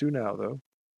being jumped to now, though.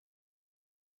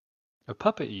 A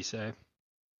puppet, you say?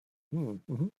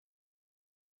 Mm-hmm.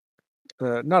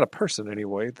 Not a person,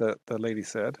 anyway, the lady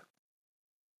said.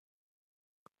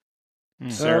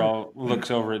 Sarah looks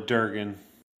over at Durgan,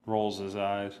 rolls his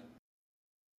eyes.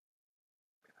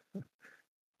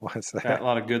 What's that? Got a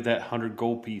lot of good, that 100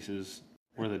 gold pieces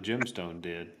where the gemstone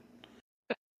did.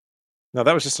 No,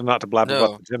 that was just not to blab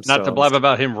about the gemstones. Not to blab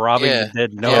about him robbing the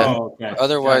dead gnome. Yeah. Okay.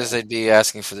 Otherwise, they'd be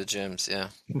asking for the gems, yeah.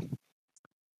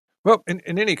 Well, in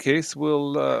any case,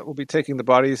 we'll be taking the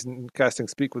bodies and casting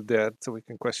Speak with Dead so we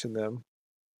can question them.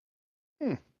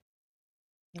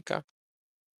 Okay.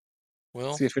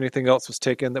 Well, See if anything else was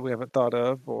taken that we haven't thought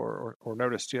of or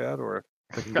noticed yet, or if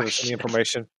they can give us any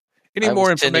information. Any I was more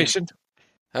tending- information?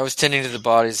 I was tending to the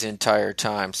bodies the entire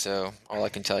time, so all I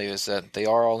can tell you is that they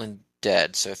are all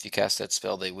dead. So if you cast that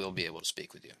spell, they will be able to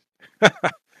speak with you.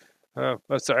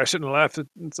 I'm sorry, I shouldn't have laughed at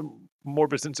some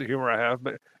morbid sense of humor I have,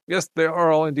 but yes, they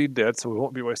are all indeed dead, so we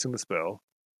won't be wasting the spell.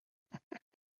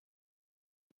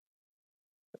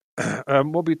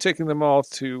 We'll be taking them all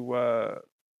to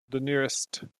the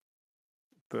nearest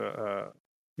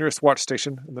watch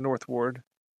station in the North Ward.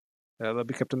 They'll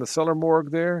be kept in the cellar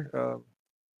morgue there.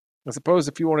 I suppose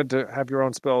if you wanted to have your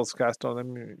own spells cast on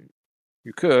them,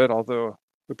 you could, although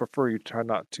we prefer you try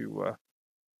not to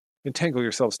entangle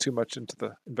yourselves too much into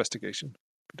the investigation,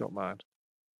 if you don't mind.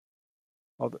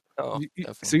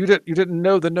 So you didn't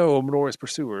know the gnome nor his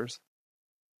pursuers.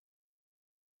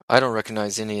 I don't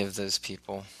recognize any of those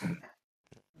people.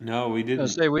 No, we I didn't.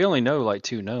 say we only know like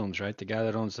 2 gnomes, right? The guy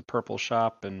that owns the purple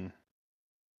shop and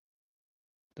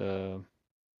the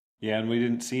Yeah, and we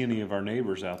didn't see any of our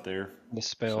neighbors out there.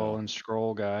 spell So- and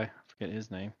scroll guy. I forget his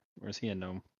name. Or is he a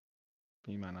gnome?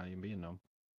 He might not even be a gnome.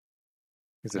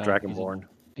 He's a No, dragonborn.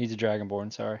 He's a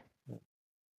dragonborn. Sorry.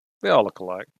 They all look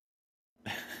alike.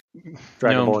 Gnome,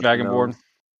 Dragonborns, dragonborn.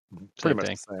 Pretty Same much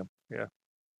thing. the same. Yeah.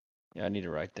 Yeah, I need to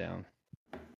write down.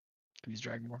 He's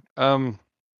dragonborn.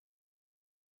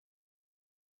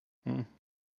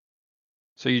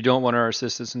 So you don't want our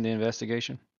assistance in the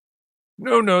investigation?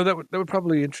 No, that would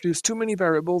probably introduce too many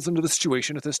variables into the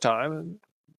situation at this time, and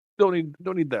don't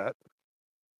need that.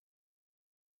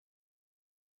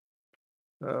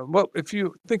 Well, if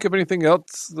you think of anything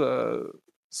else,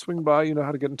 swing by. You know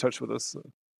how to get in touch with us.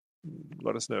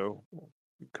 Let us know.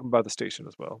 Come by the station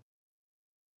as well.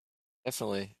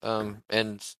 Definitely.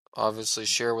 And obviously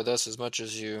share with us as much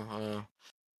as you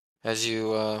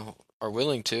are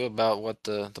willing to about what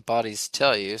the bodies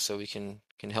tell you, so we can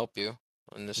help you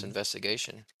in this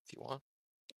investigation if you want.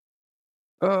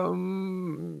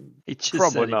 He just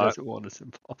Probably said he not. doesn't want us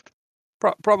involved.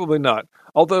 Probably not.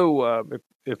 Although,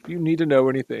 if you need to know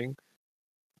anything,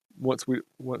 once we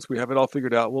have it all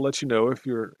figured out, we'll let you know if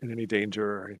you're in any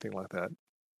danger or anything like that.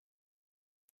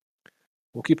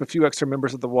 We'll keep a few extra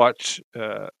members of the watch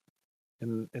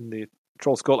in the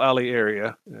Troll Skull Alley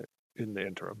area in the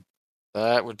interim.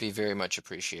 That would be very much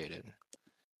appreciated.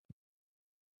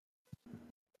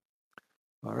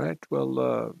 All right.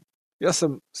 Well, yes,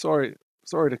 I'm sorry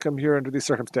to come here under these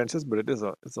circumstances, but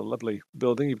it's a lovely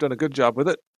building. You've done a good job with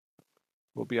it.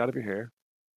 We'll be out of your hair.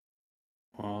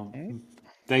 Well,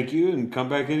 thank you, and come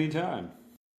back anytime.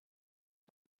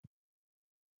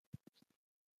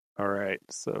 All right.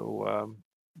 So,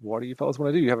 what do you fellas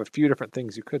want to do? You have a few different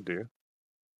things you could do.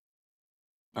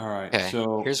 All right. Okay,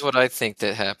 So here's what I think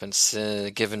that happens,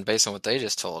 given based on what they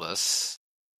just told us.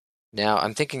 Now,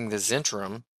 I'm thinking the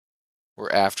Zentrum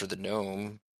were after the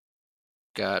gnome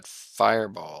got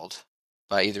fireballed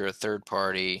by either a third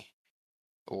party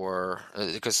or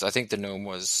because I think the gnome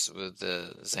was with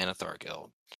the Xanathar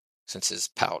Guild, since his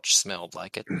pouch smelled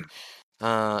like it.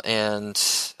 And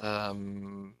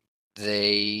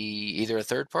they either a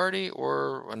third party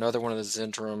or another one of the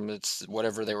Zentrum. It's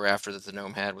whatever they were after that the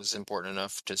gnome had was important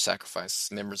enough to sacrifice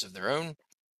members of their own.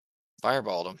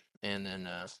 Fireballed them and then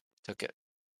took it.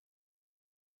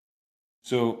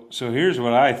 So here's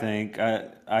what I think.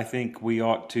 I think we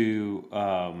ought to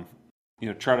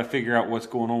try to figure out what's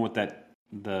going on with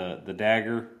the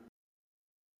dagger,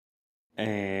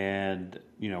 and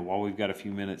while we've got a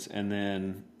few minutes, and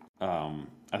then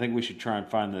I think we should try and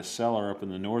find this cellar up in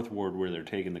the North Ward where they're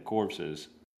taking the corpses.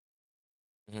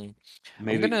 Mhm.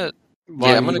 Maybe I'm gonna we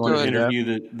go want to ahead.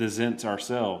 interview the Zents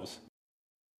ourselves.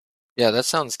 Yeah, that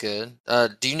sounds good.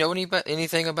 Do you know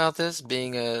anything about this?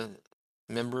 Being a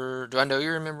member, do I know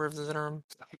you're a member of the Zentrum?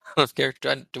 Of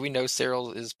character, do we know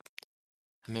Cyril is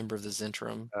a member of the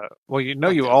Zentrum? Well,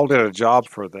 you all did a job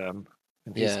for them,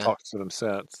 and he's Yeah. talked to them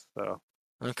since. So,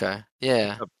 Okay.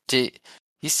 Yeah.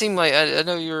 You seem like I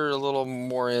know you're a little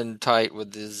more in tight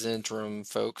with the Zentrum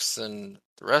folks than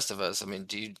the rest of us. I mean,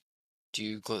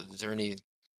 is there any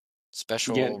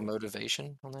special Yeah.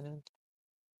 motivation on that end?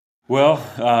 Well,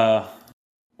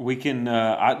 we can.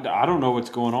 I don't know what's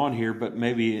going on here, but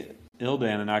maybe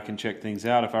Ildan and I can check things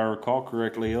out. If I recall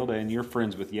correctly, Ildan, you're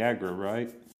friends with Yagra,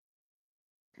 right?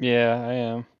 Yeah, I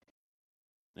am.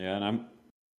 Yeah, and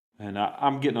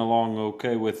I'm getting along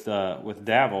okay with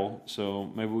Davil, so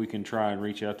maybe we can try and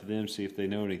reach out to them, see if they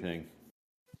know anything.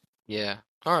 Yeah.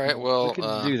 All right. Well, we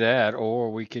could do that,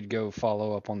 or we could go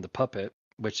follow up on the puppet,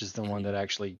 which is the one that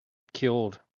actually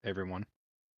killed everyone.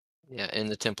 Yeah, in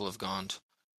the Temple of Gond.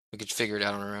 We could figure it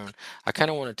out on our own. I kind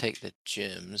of want to take the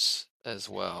gems as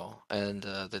well and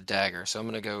the dagger. So I'm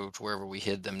going to go to wherever we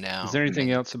hid them now. Is there anything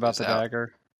and else take about those the out.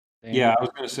 dagger? Yeah, Danny? I was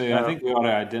going to say, I Uh, think we ought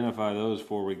to identify those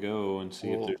before we go and see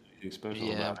if Well, there's anything special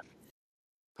yeah. about it.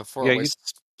 Before Yeah, I you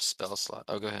waste spell slot.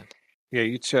 Oh, go ahead. yeah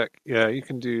you check. Yeah, you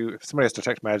can do if somebody has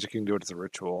detect magic, you can do it as a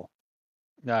ritual.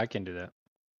 No, I can do that.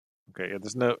 Okay, yeah,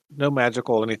 there's no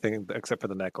magical anything except for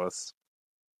the necklace.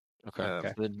 Okay.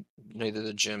 Okay. Neither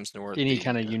the gems nor Any the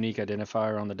kind of unique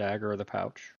identifier on the dagger or the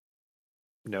pouch?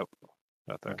 Nope,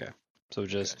 not there. Okay. So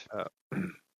just Uh, a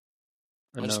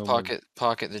I'll just gnome.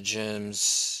 pocket the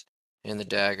gems and the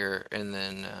dagger, and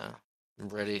then I'm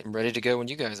ready to go when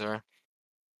you guys are.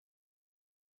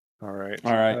 all right.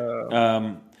 All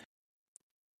right.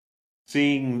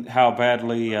 Seeing how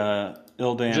badly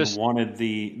Ildan Just- wanted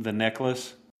the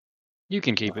necklace, You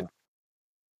can keep it.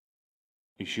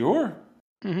 you sure?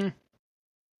 Mm-hmm.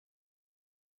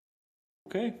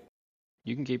 Okay.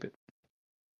 You can keep it.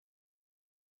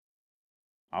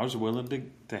 I was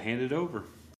willing to hand it over.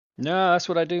 No, that's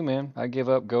what I do, man. I give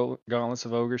up gauntlets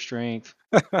of ogre strength,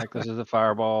 necklaces of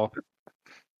fireball,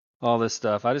 all this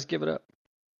stuff. I just give it up.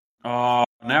 Oh,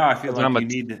 now I feel 'Cause like I'm a you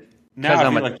t- need to. Now 'cause I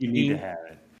I'm feel a like you need to team- have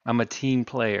it. I'm a team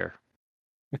player.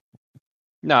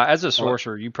 No, as a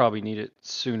sorcerer, you probably need it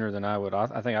sooner than I would.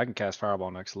 I think I can cast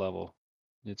fireball next level.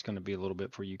 It's going to be a little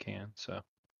bit before you can. So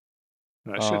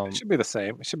No, it should be the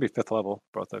same. It should be 5th level,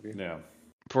 both of you. Yeah.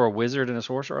 for a wizard and a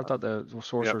sorcerer, I thought the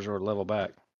sorcerers were level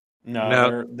back. No,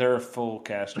 No. they're full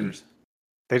casters.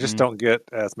 They just don't get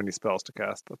as many spells to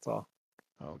cast. That's all.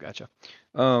 Oh, gotcha.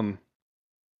 And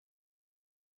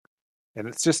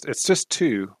it's just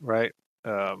 2, right?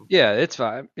 Yeah, it's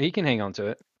fine. He can hang on to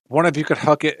it. One of you could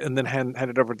huck it and then hand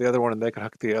it over to the other one, and they could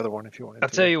huck the other one if you wanted. I'll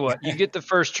tell you what. You get the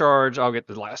first charge. I'll get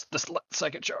the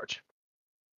second charge.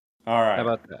 All right. How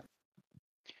about that?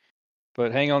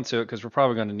 But hang on to it because we're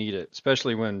probably going to need it,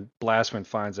 especially when Blastwind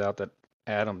finds out that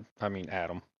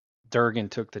Durgan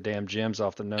took the damn gems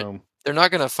off the gnome. They're not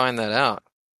going to find that out.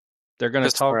 They're going to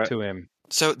That's talk right. to him.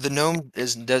 So the gnome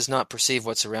does not perceive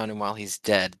what's around him while he's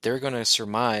dead. They're going to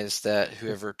surmise that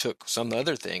whoever took some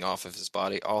other thing off of his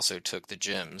body also took the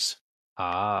gems.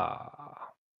 Ah.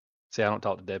 See, I don't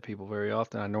talk to dead people very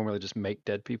often. I normally just make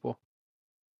dead people.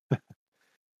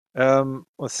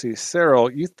 Let's see,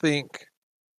 Cyril, you think,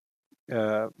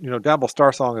 Dabble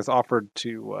Starsong has offered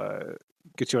to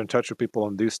get you in touch with people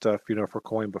and do stuff, for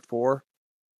coin before.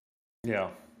 Yeah.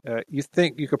 You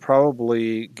think you could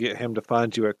probably get him to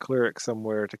find you a cleric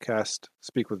somewhere to cast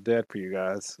Speak with Dead for you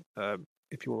guys,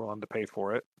 if you were willing to pay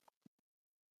for it.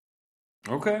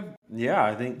 Okay. Yeah,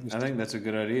 I think that's a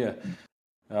good idea.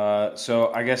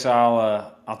 So I guess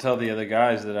I'll tell the other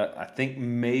guys that I think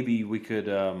maybe we could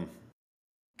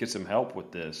get some help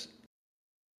with this.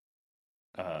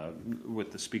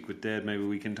 With the Speak with Dead, maybe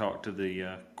we can talk to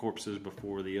the corpses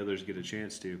before the others get a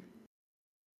chance to.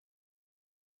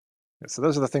 So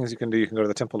those are the things you can do. You can go to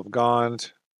the Temple of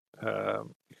Gond.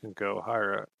 You can go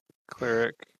hire a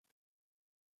cleric.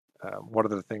 What are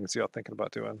the things y'all thinking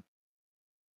about doing?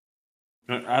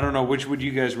 I don't know, which would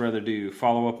you guys rather do?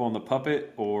 Follow up on the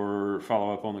puppet or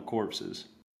follow up on the corpses?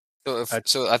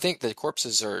 So I think the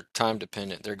corpses are time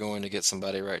dependent. They're going to get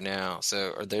somebody right now.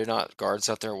 So are there not guards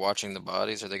out there watching the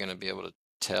bodies? Are they going to be able to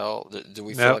tell? Do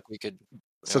we feel No. like we could?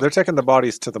 So they're taking the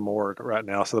bodies to the morgue right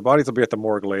now. So the bodies will be at the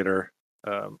morgue later.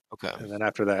 Okay. And then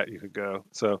after that, you could go.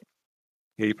 So,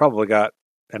 yeah, you probably got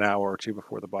an hour or two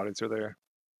before the bodies are there.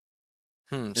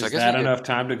 So Is I guess that enough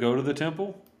time to go to the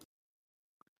temple?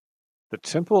 The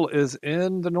temple is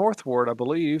in the North Ward, I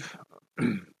believe.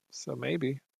 So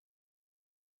maybe.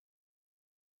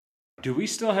 Do we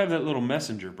still have that little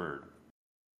messenger bird?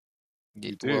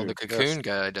 You Well, do, the cocoon yes.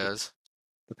 guy does.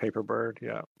 The paper bird,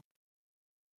 yeah.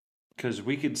 Because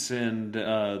we could send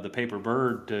the paper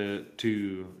bird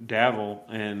to Davil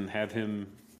and have him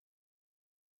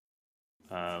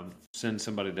send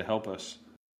somebody to help us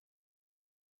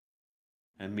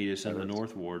and meet us in the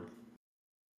North Ward.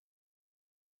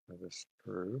 That is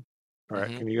true. All right,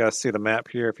 Mhm. Can you guys see the map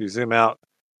here? If you zoom out,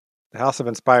 the House of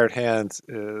Inspired Hands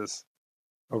is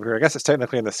over here. I guess it's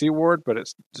technically in the Sea Ward, but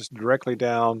it's just directly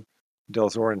down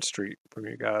Delzoran Street from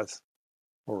you guys.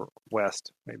 Or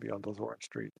west, maybe on Delzoran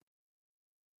Street.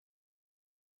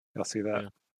 Y'all see that? Yeah.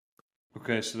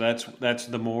 Okay, so that's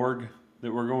the morgue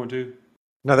that we're going to?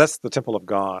 No, that's the Temple of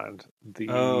Gond.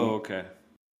 Oh, okay.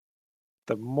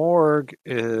 The morgue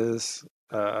is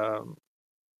on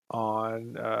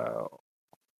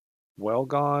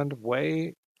Wellgond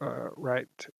Way,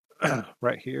 right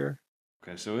right here.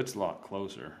 Okay, so it's a lot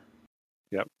closer.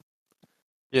 Yep.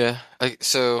 Yeah.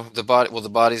 So the body will the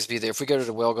bodies be there? If we go to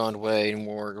the Well Gone Way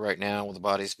morgue right now, will the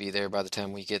bodies be there by the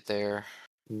time we get there?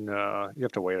 No, you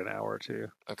have to wait an hour or two.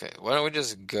 Okay. Why don't we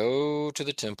just go to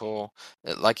the temple?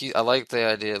 I like the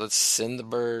idea. Let's send the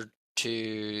bird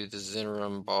to the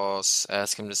Zenorum boss.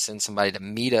 Ask him to send somebody to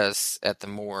meet us at the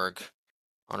morgue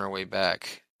on our way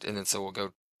back, and then so we'll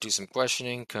go do some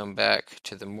questioning, come back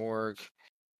to the morgue,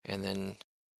 and then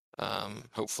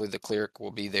hopefully the cleric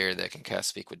will be there that can cast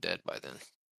Speak with Dead by then.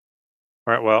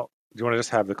 All right, well, do you want to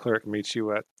just have the cleric meet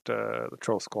you at the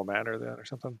Troll Skull Manor then or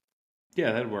something?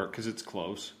 Yeah, that'd work because it's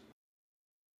close.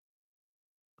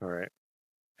 All right.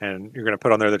 And you're going to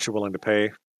put on there that you're willing to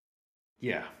pay?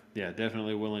 Yeah,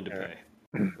 definitely willing to Yeah. pay.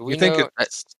 We You think know,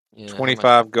 it's yeah, how much-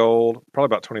 25 gold, probably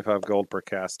about 25 gold per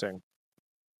casting.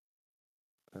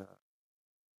 Let's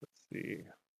see.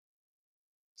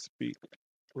 Speak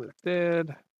with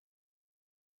Dead.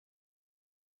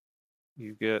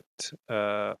 You get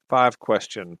 5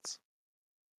 questions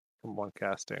from one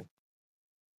casting.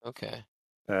 Okay.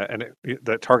 And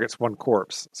that targets one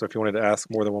corpse. So if you wanted to ask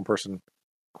more than one person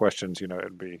questions,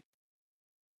 it'd be.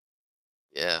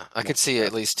 Yeah, I could see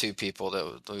at least 2 people that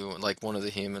would do, like one of the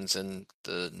humans and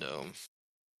the gnome.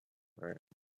 Right.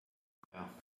 Yeah.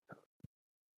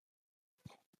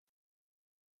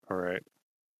 All right.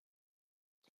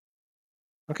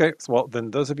 Okay, so well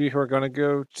then those of you who are going to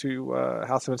go to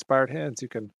House of Inspired Hands, you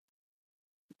can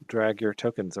drag your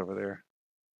tokens over there.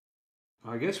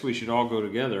 I guess we should all go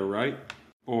together, right?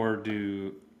 Or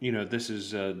do this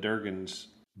is Durgan's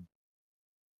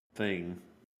thing.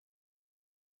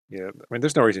 Yeah, I mean,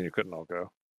 there's no reason you couldn't all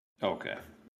go. Okay.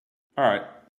 All right.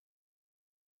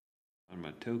 On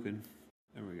my token.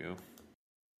 There we go.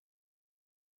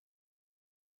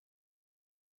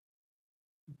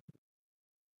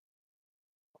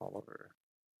 Oliver,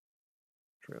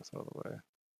 trace out of the way.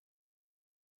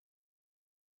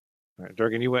 All right,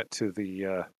 Durgan, you went to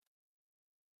the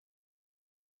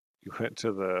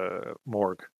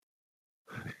morgue.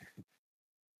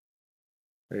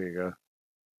 There you go.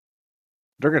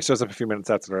 Durgan shows up a few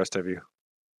minutes after the rest of you.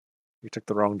 You took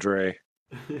the wrong dray.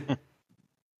 He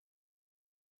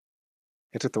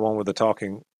took the one with the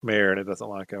talking mayor, and it doesn't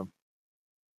like him.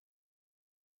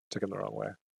 Took him the wrong way.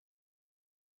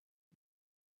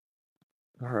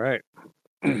 All right.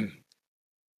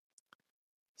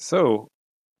 So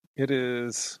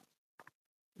it's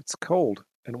cold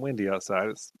and windy outside.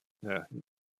 It's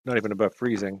not even above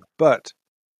freezing, but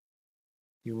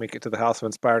you make it to the House of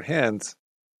Inspired Hands,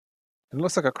 and it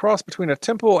looks like a cross between a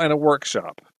temple and a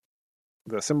workshop.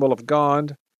 The symbol of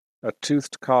Gond, a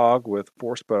toothed cog with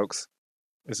 4 spokes,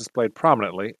 is displayed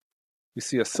prominently. You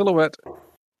see a silhouette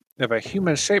of a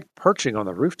human shape perching on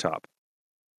the rooftop.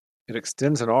 It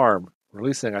extends an arm,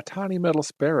 releasing a tiny metal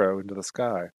sparrow into the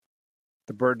sky.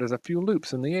 The bird does a few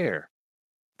loops in the air,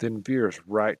 then veers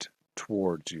right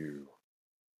towards you.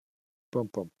 Bum,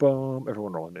 bum, bum.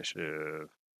 Everyone roll initiative.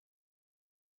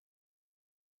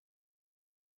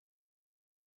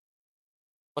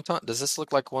 Does this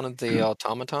look like one of the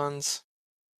automatons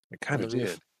It on kind the of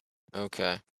roof? did.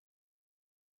 Okay.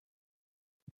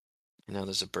 Now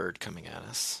there's a bird coming at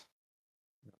us.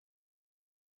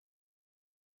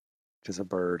 It is a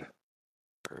bird,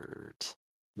 Bird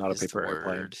not a is the paper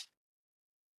airplane. word.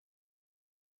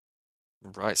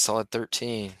 Right, solid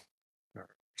 13.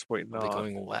 Just waiting I'll be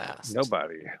on going last.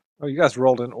 nobody. Oh, you guys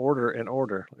rolled in order.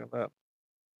 Look at that.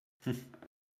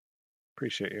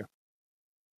 Appreciate you.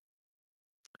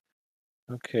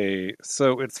 Okay,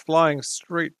 so it's flying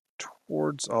straight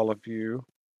towards all of you.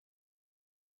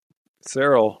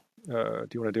 Cyril, do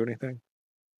you want to do anything?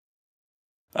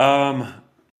 I'm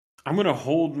going to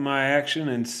hold my action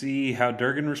and see how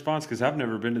Durgan responds because I've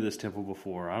never been to this temple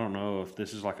before. I don't know if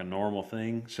this is like a normal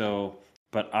thing. So,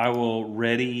 but I will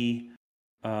ready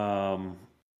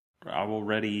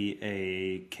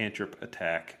a cantrip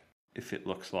attack if it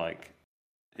looks like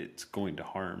it's going to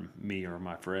harm me or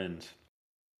my friends.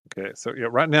 Okay, so yeah,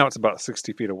 right now it's about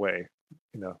 60 feet away.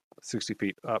 60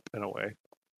 feet up and away.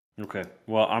 Okay.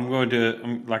 Well, I'm going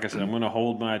to, like I said, I'm going to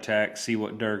hold my attack, see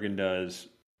what Durgan does,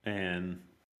 and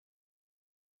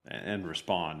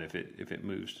respond if it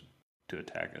moves to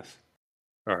attack us.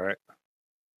 All right.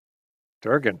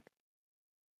 Durgan.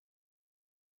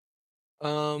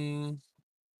 What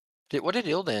did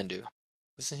Ildan do?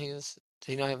 Wasn't he this?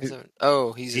 Did he not have his own?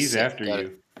 Oh, He's a after got you.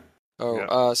 it. Oh,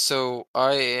 Yeah. So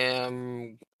I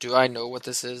am. Do I know what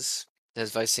this is?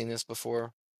 Have I seen this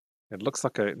before? It looks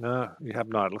like no, you have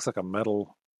not. It looks like a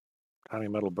tiny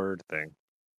metal bird thing.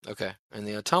 Okay, and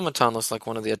the automaton looks like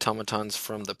one of the automatons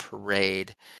from the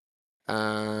parade.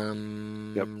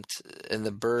 And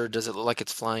the bird, does it look like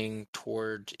it's flying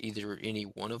toward either any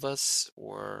one of us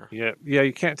or? Yeah,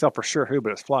 you can't tell for sure who,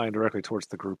 but it's flying directly towards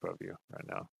the group of you right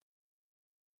now.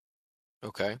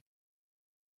 Okay.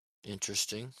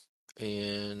 Interesting.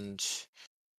 And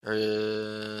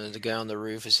the guy on the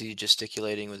roof, is he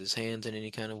gesticulating with his hands in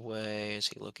any kind of way? Is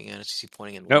he looking at us? Is he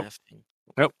pointing and Nope. laughing?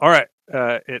 Nope. All right.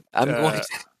 I'm going to.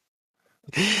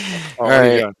 All All right.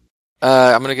 right. You doing?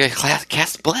 I'm going to go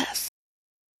cast Bless.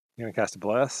 You gonna cast a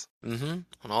bless? On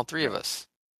all three of us.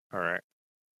 All right.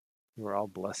 You are all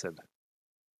blessed.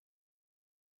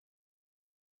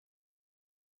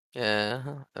 Yeah.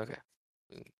 Okay.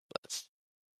 Bless.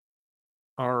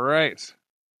 All right.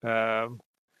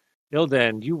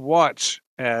 Ildan, you watch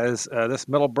as this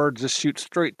metal bird just shoots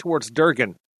straight towards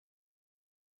Durgan.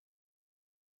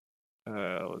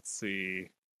 Let's see.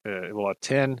 Will a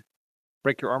 10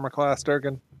 break your armor class,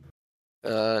 Durgan?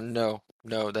 No,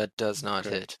 that does not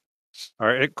Okay. hit. All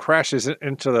right. It crashes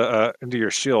into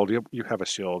your shield. You have a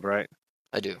shield, right?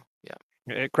 I do. Yeah.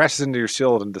 It crashes into your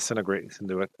shield and disintegrates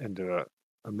into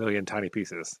a million tiny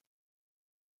pieces.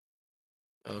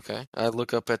 Okay. I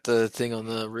look up at the thing on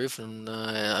the roof and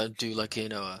I do like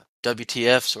a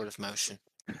WTF sort of motion.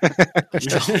 My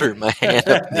shoulder, my hand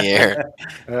up in the air.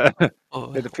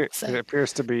 Oh, It what's that?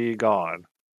 appears to be gone.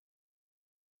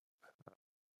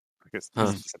 I guess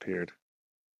it's disappeared.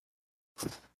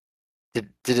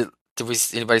 Did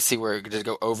anybody see where did it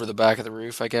go over the back of the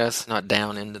roof? I guess not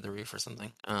down into the roof or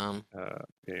something. Yeah,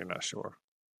 you're not sure.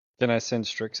 Can I send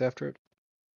Strix after it?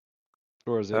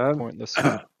 Or is it pointless?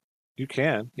 You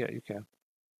can. Yeah, you can.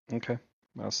 Okay.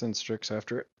 I'll send Strix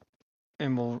after it.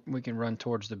 And we can run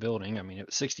towards the building. I mean, it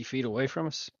was 60 feet away from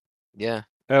us. Yeah.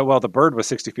 Well, the bird was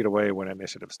 60 feet away when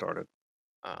initiative started.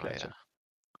 Oh, Gotcha.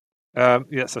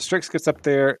 Yeah, so Strix gets up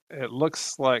there. It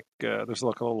looks like there's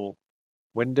like a little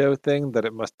window thing that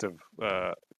it must have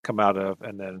come out of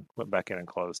and then went back in and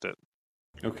closed it.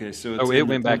 Okay, so it's Oh, in it the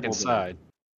went back temple inside.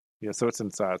 Yeah, so it's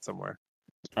inside somewhere.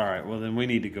 All right, well then we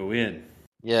need to go in.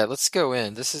 Yeah, let's go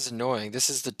in. This is annoying. This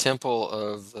is the temple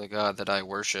of the god that I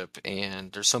worship,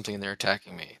 and there's something in there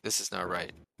attacking me. This is not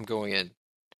right. I'm going in.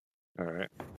 All right.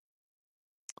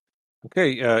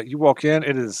 Okay, you walk in.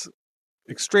 It is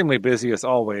extremely busy as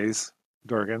always,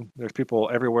 Durgan. There's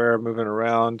people everywhere moving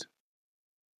around,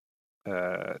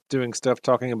 doing stuff,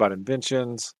 talking about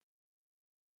inventions.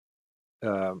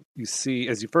 You see,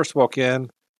 as you first walk in,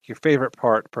 your favorite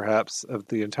part, perhaps, of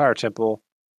the entire temple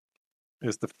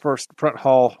is the front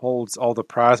hall holds all the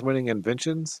prize-winning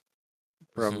inventions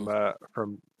from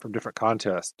different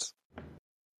contests.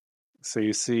 So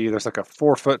you see, there's like a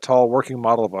 4-foot tall working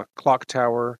model of a clock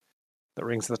tower that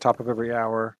rings at the top of every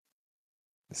hour.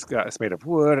 It's made of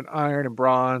wood and iron and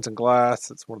bronze and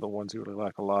glass. It's one of the ones you really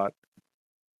like a lot.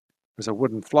 There's a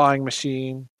wooden flying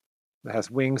machine that has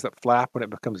wings that flap when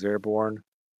it becomes airborne.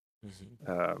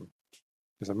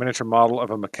 There's a miniature model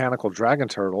of a mechanical dragon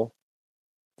turtle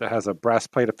that has a brass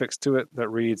plate affixed to it that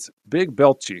reads, Big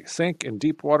Belchy, sank in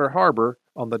Deepwater Harbor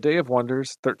on the Day of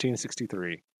Wonders,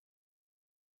 1363.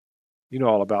 You know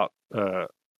all about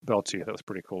Belchy. That was a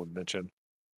pretty cool invention.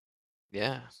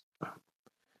 Yeah.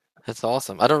 That's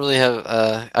awesome. I don't really have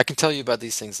I can tell you about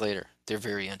these things later. They're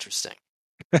very interesting.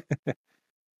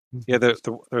 Yeah,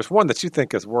 there's one that you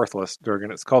think is worthless,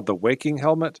 Durgan. It's called the Waking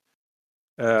Helmet.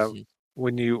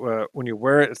 When you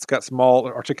wear it, it's got small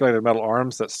articulated metal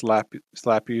arms that slap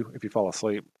you if you fall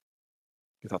asleep.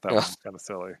 You thought that one was kind of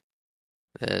silly.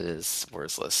 That is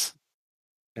worthless.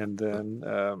 And then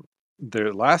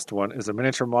the last one is a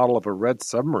miniature model of a red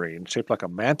submarine shaped like a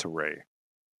manta ray.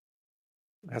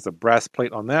 It has a brass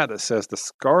plate on that says the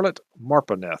Scarlet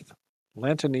Marpaneth,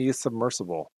 Lantanese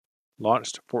submersible,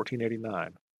 launched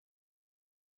 1489.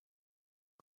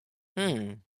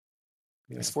 Yeah.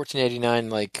 Is 1489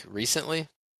 like recently?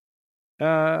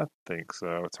 I think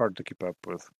so. It's hard to keep up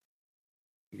with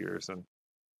years and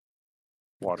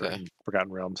water and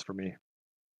Forgotten Realms for me.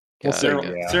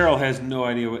 Cyril has no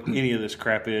idea what any of this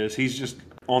crap is. He's just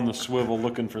on the swivel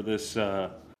looking for this guy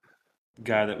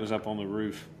that was up on the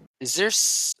roof. Is there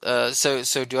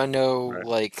so do I know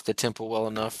like the temple well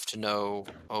enough to know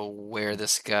where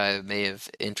this guy may have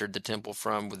entered the temple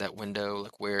from with that window,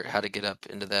 like how to get up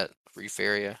into that roof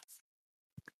area?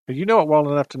 You know it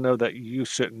well enough to know that you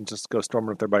shouldn't just go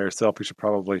storming up there by yourself. You should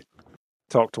probably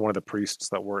talk to one of the priests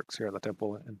that works here in the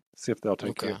temple and see if they'll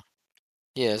take you.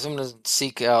 Yeah, so I'm going to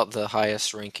seek out the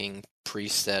highest ranking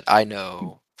priest that I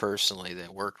know personally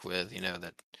that worked with,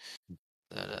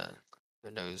 that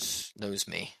knows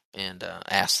me, and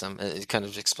ask them, kind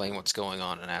of explain what's going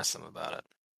on and ask them about it.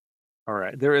 All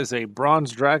right. There is a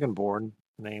bronze dragonborn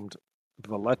named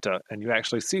Valletta, and you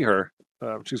actually see her.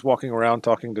 She's walking around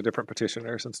talking to different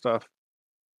petitioners and stuff.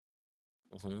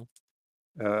 Mm-hmm.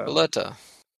 Um, Valletta.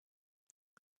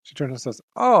 She turns and says,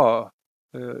 "Ah,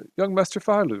 young Master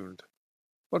Filund,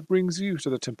 what brings you to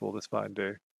the temple this fine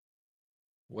day?"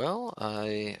 Well,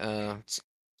 it's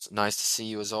nice to see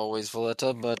you as always,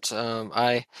 Valletta, but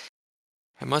I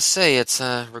must say it's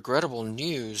regrettable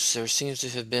news. There seems to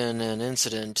have been an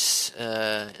incident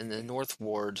in the North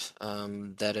Ward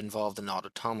that involved an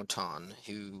automaton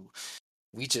who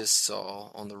we just saw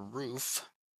on the roof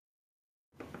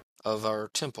of our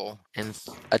temple and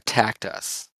attacked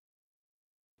us.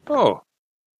 Oh,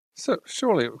 so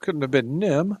surely it couldn't have been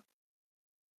Nim.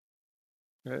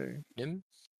 Nim?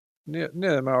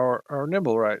 Nim, our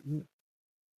Nimblewright.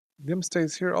 Nim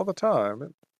stays here all the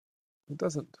time. It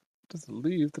doesn't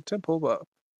leave the temple, but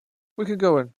we can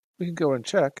go and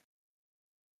check.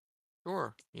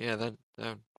 Sure. Yeah,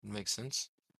 that makes sense.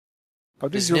 Are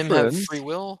these Does your Nim have friends? free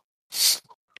will?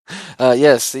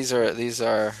 Yes, these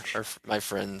are my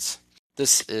friends.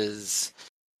 This is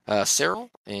Cyril,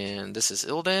 and this is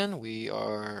Ildan. We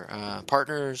are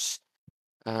partners.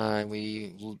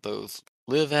 We both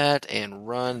live at and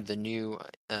run the new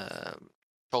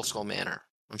Troll Skull Manor.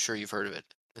 I'm sure you've heard of it.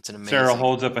 It's an amazing. Sarah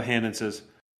holds up a hand and says,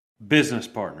 "Business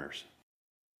partners."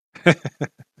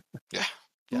 Yeah,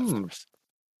 of course.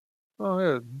 Oh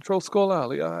yeah, Troll Skull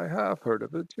Alley. I have heard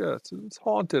of it. Yes, it's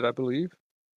haunted, I believe.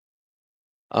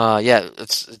 Yeah,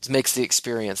 it makes the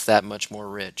experience that much more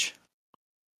rich.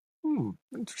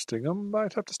 Interesting. I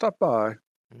might have to stop by.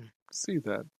 See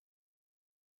that.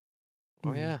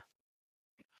 Oh yeah.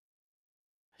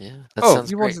 Yeah, that Oh,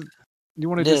 sounds great. you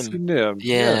wanted to see Nim. Nim?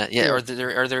 Yeah, Yes.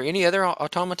 Are there any other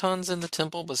automatons in the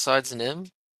temple besides Nim?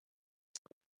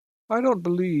 I don't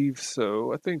believe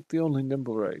so. I think the only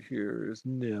Nimble right here is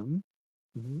Nim.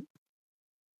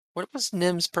 What was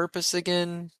Nim's purpose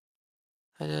again?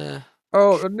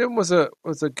 Oh, Nim was a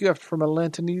gift from a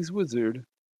Lantanese wizard.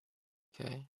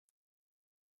 Okay.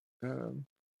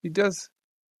 It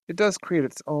does create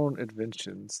its own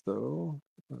inventions, though.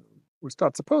 It's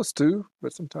not supposed to,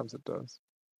 but sometimes it does.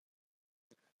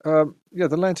 Yeah,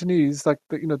 the Lantanese,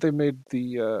 they made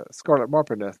the Scarlet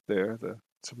Marpineth there, the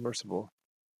submersible.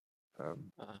 I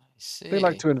see. They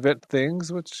like to invent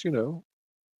things, which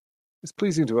is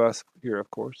pleasing to us here, of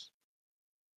course.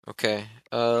 Okay.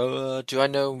 Do I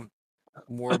know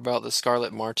more about the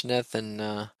Scarlet Martineth than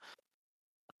the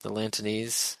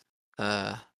Lantanese?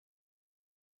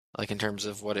 Like in terms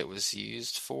of what it was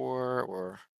used for,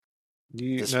 or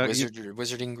this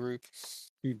wizarding group?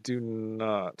 You do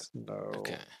not know.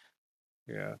 Okay.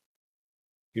 Yeah.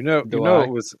 Do it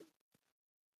was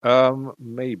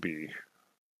maybe.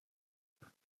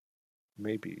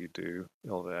 Maybe you do,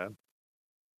 Ildan.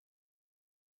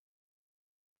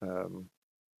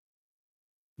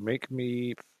 Make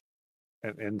me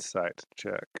an insight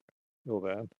check,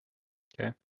 Ildan.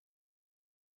 Okay.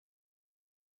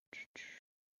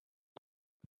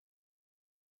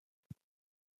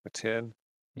 A 10.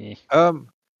 Yeah.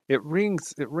 It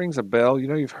rings a bell.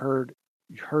 You heard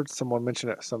someone mention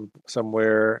it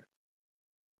somewhere,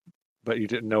 but you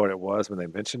didn't know what it was when they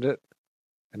mentioned it.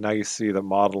 And now you see the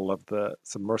model of the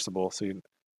submersible, so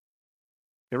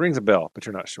it rings a bell, but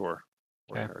you're not sure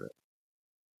where you heard it.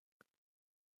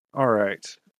 All right.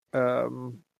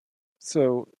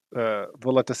 So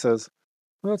Valletta says,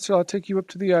 "Well, shall I take you up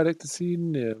to the attic to see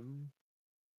Nim?"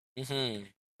 Mm-hmm.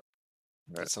 Right.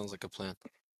 That sounds like a plan.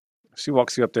 She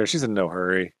walks you up there. She's in no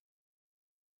hurry.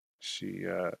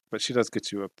 But she does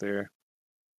get you up there.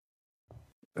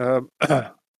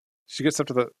 She gets up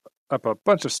a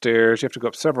bunch of stairs. You have to go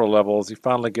up several levels. You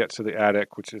finally get to the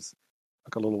attic, which is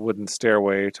like a little wooden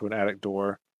stairway to an attic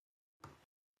door.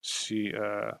 She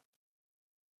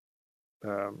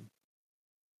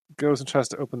goes and tries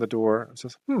to open the door and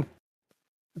says,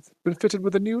 "It's been fitted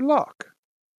with a new lock."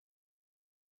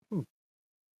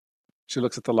 She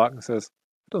looks at the lock and says,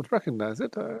 "I don't recognize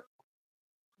it. I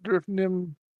wonder if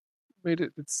Nim made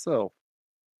it itself.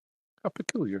 How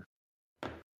peculiar."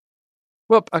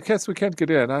 "Well, I guess we can't get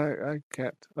in. I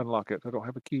can't unlock it. I don't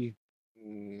have a key."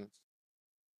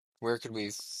 Where could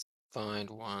we find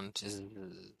one?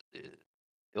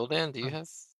 Ildan, do you have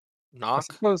knock?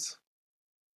 I suppose.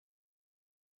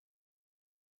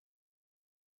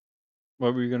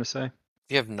 What were you going to say?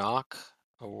 Do you have knock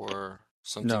or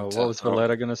something? No, what was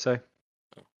Valletta going to say?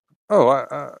 Oh,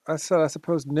 I said I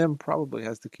suppose Nim probably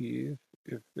has the key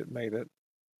if it made it.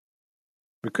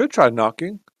 We could try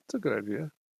knocking. It's a good idea.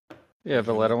 Yeah,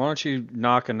 Valletta, why don't you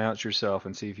knock and announce yourself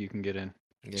and see if you can get in?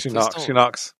 Yeah, She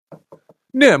knocks.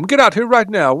 "Nim, get out here right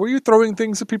now. Were you throwing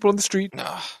things at people in the street?"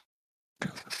 No.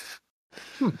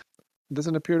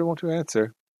 doesn't appear to want to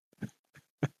answer.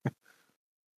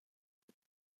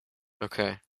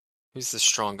 Okay. Who's the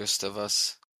strongest of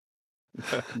us?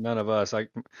 None of us.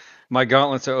 My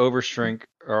gauntlets of overstrength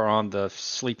are on the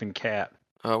sleeping cat.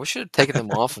 Oh, we should have taken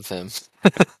them off of him.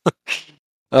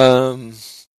 Um,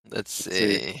 let's See.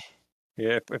 see.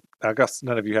 Yeah, I guess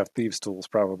none of you have thieves' tools,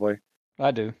 probably.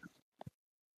 I do.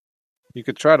 You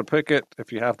could try to pick it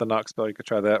if you have the knock spell. You could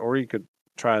try that, or you could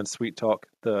try and sweet talk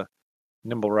the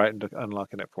nimble right into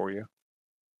unlocking it for you.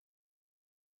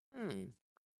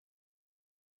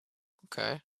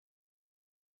 Okay.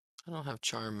 I don't have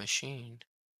charm machine.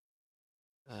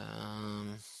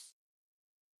 Why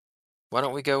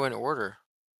don't we go in order?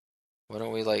 Why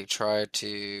don't we like try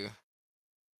to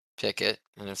pick it,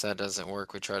 and if that doesn't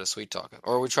work, we try to sweet talk him,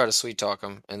 or we try to sweet talk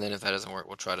him, and then if that doesn't work,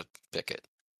 we'll try to pick it.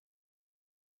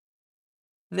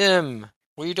 Nim,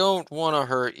 we don't want to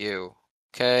hurt you,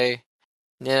 okay?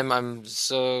 Nim,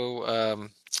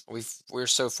 we're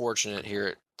so fortunate here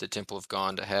at the Temple of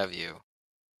Gone to have you.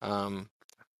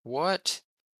 What?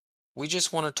 We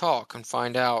just want to talk and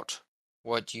find out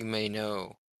what you may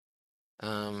know.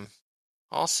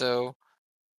 Also,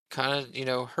 kind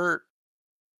of, hurt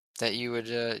that you would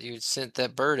sent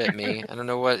that bird at me. I don't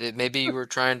know maybe you were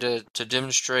trying to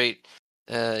demonstrate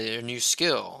your new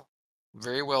skill.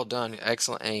 Very well done.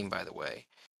 Excellent aim, by the way.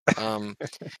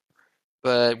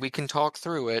 But we can talk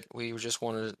through it. We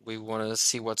want to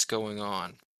see what's going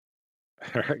on.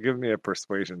 All right, give me a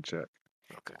persuasion check.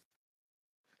 Okay.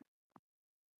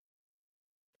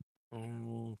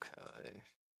 Okay.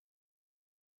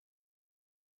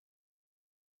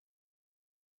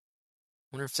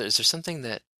 Wonder if is there something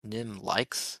that Nim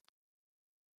likes?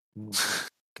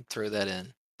 Could throw that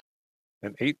in.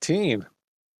 An 18.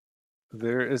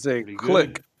 There is a Pretty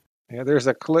click. good. Yeah, there's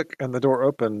a click, and the door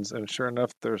opens, and sure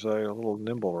enough, there's a little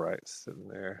nimble right sitting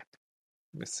there.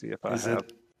 Let me see if I have.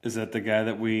 Is that the guy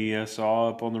that we saw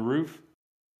up on the roof?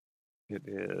 It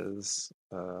is.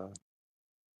 Let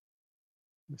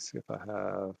me see if I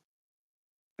have.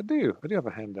 I do have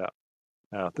a handout.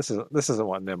 No, this isn't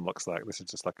what Nim looks like. This is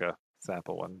just like a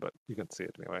sample one, but you can see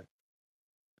it anyway.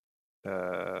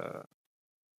 There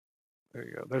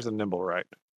you go. There's a nimble right.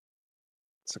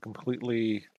 It's a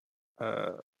completely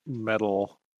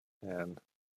metal and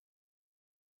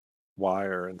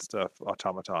wire and stuff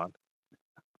automaton.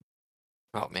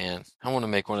 Oh man, I want to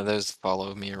make one of those to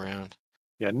follow me around.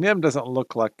 Yeah, Nim doesn't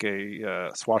look like a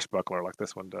swashbuckler like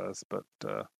this one does, but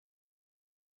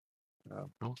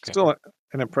Okay. still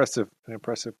an impressive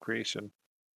creation.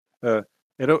 It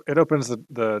opens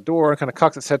the door and kind of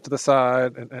cocks its head to the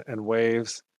side and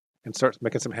waves and starts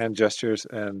making some hand gestures.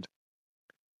 And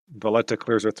Valletta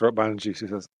clears her throat behind you. She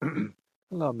says,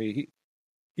 "Allow me.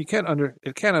 It can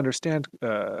understand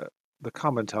the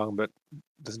common tongue, but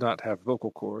does not have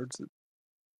vocal cords.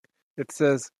 It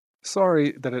says,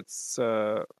 sorry that its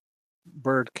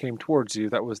bird came towards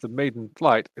you. That was the maiden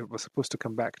flight. It was supposed to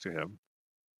come back to him."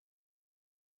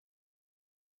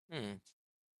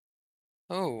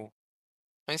 Oh,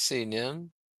 I see,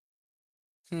 Nim.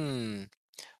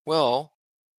 Well,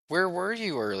 where were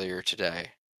you earlier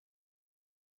today?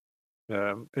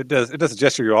 It does a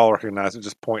gesture you all recognize. It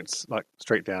just points like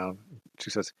straight down. She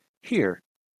says, "Here."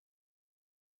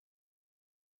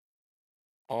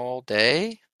 All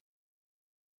day?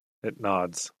 It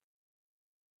nods.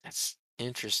 That's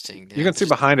interesting. You can see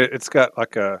behind it. It's got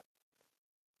like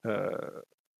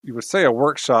you would say a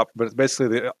workshop, but it's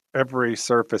basically every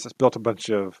surface. It's built a bunch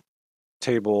of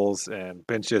tables and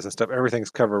benches and stuff.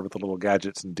 Everything's covered with the little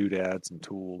gadgets and doodads and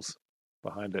tools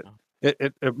behind it.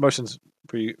 It motions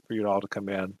for you all to come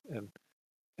in, and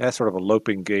it has sort of a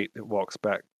loping gait. It walks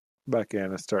back in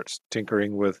and starts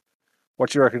tinkering with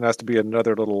what you recognize to be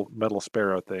another little metal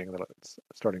sparrow thing that it's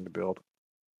starting to build.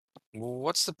 Well,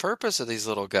 what's the purpose of these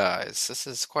little guys? This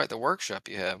is quite the workshop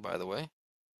you have, by the way.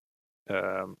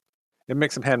 It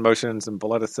makes some hand motions, and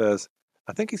Valletta says,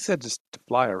 "I think he said just to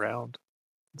fly around."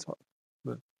 That's what,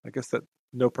 but I guess that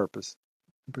no purpose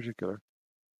in particular.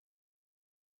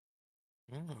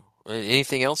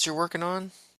 Anything else you're working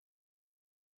on?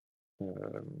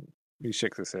 He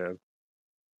shakes his head.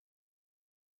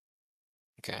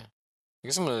 Okay. I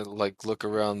guess I'm gonna look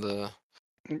around the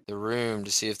room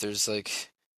to see if there's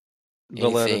Valletta,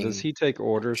 does anything. he take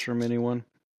orders from anyone?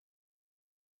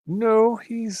 No,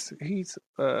 he's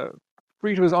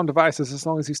free to his own devices as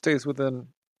long as he stays within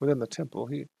the temple.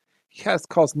 He has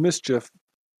caused mischief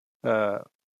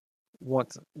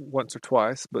once or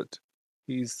twice, but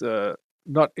he's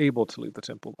not able to leave the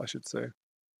temple, I should say.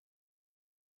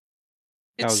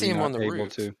 Did How is see he him on not the able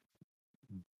roof. to?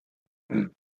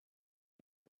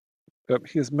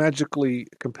 He is magically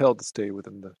compelled to stay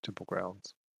within the temple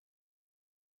grounds.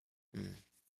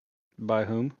 By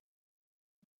whom?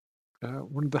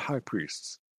 One of the high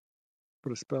priests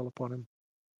put a spell upon him.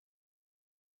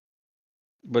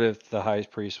 But if the high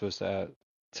priest was to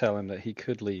tell him that he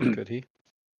could leave, could he?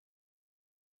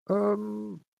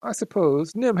 I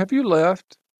suppose. Nim, have you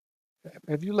left?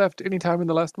 Have you left any time in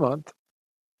the last month?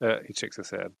 He shakes his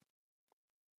head.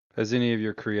 Has any of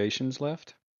your creations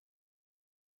left?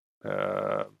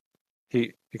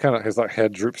 He kind of his like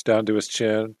head droops down to his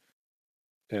chin,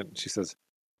 and she says,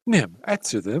 "Nim,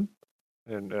 answer them."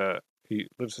 And he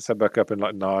lifts his head back up and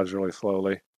like nods really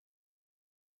slowly.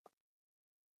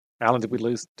 Alan, did we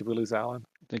lose? Did we lose Alan?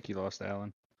 I think you lost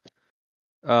Alan.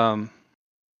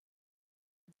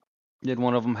 Did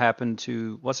one of them happen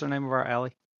to? What's the name of our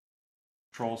alley?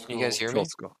 Troll Skull. You guys hear me? Troll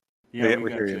Skull. Yeah, Yeah, we we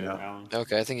got hear you you now. Alan.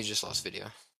 Okay, I think you just lost video.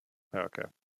 Okay.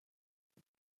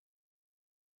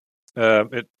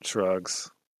 It shrugs.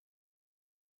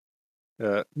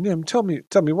 Nim, tell me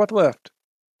what left.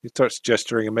 He starts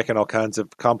gesturing and making all kinds of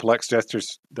complex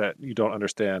gestures that you don't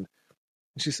understand.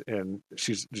 And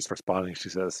she's just responding. She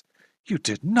says, "You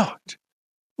did not.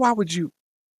 Why would you,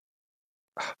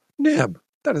 Nim?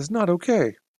 That is not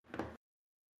okay.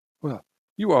 Well,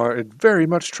 you are in very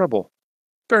much trouble.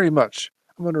 Very much.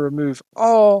 I'm going to remove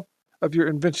all of your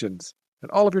inventions and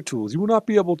all of your tools. You will not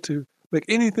be able to make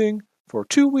anything for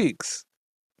 2 weeks."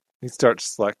 He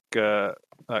starts like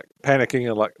panicking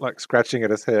and like scratching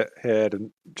at his head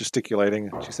and gesticulating.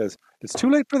 And she says, "It's too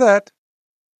late for that."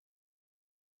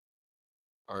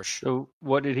 Harsh. So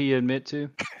what did he admit to?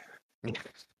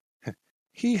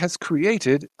 He has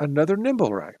created another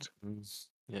Nimblewright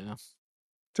Yeah.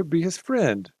 to be his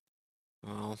friend.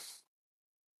 Well,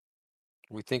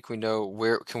 we think we know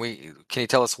where. Can you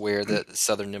tell us where the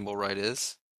Southern Nimblewright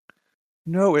is?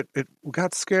 No, it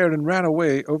got scared and ran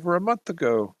away over a month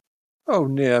ago. Oh,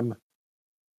 Nim.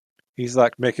 He's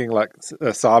like making like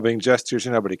sobbing gestures,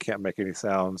 but he can't make any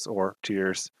sounds or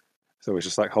tears. So he's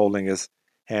just like holding his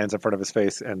hands in front of his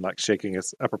face and like shaking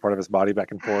his upper part of his body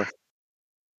back and forth.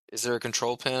 Is there a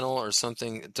control panel or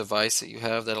device that you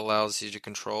have that allows you to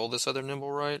control this other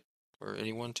Nimblewright or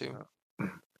anyone to?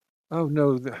 Oh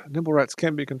no, the Nimblewrights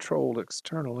can't be controlled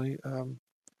externally.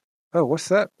 Oh, what's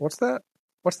that? What's that?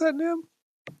 What's that, Nim?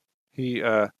 He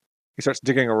starts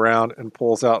digging around and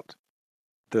pulls out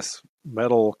this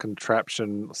metal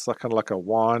contraption. It's like, kind of like a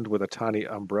wand with a tiny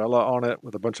umbrella on it,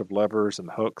 with a bunch of levers and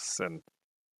hooks and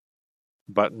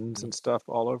buttons and stuff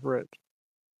all over it.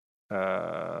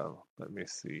 Let me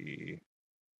see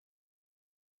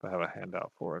if I have a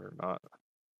handout for it or not.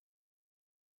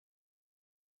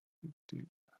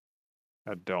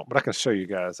 I don't, but I can show you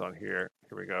guys on here.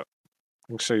 Here we go. I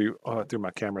can show you through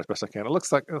my camera as best I can. It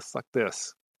looks like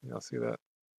this. Y'all see that?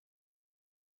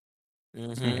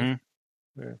 Mm-hmm.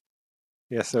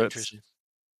 Yeah. So it's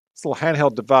a little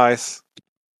handheld device.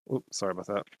 Oops, sorry about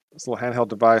that. It's a little handheld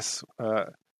device.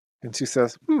 And she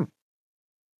says,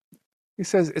 He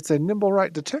says it's a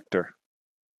Nimblewright detector.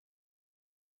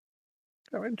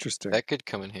 How interesting. That could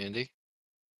come in handy.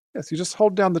 Yes, you just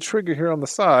hold down the trigger here on the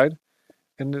side,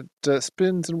 and it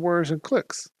spins and whirs and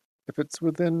clicks. If it's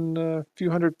within a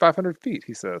few 500 feet,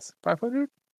 he says. 500?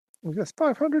 Yes,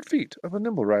 500 feet of a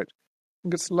Nimblewright. It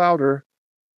gets louder,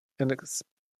 and it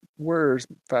whirs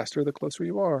faster the closer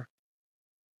you are.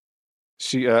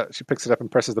 She picks it up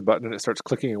and presses the button, and it starts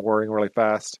clicking and whirring really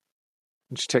fast.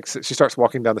 And she starts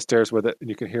walking down the stairs with it, and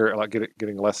you can hear it like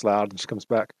getting less loud. And she comes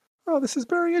back. "Oh, this is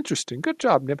very interesting. Good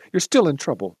job, Nim. You're still in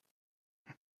trouble."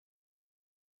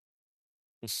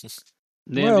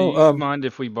 Nim, do you mind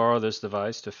if we borrow this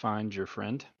device to find your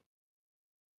friend?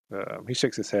 He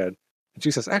shakes his head, and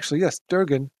she says, "Actually, yes,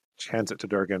 Durgan." She hands it to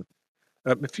Durgan.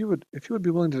 If you would be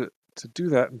willing to do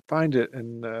that and find it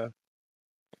and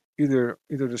either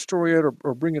destroy it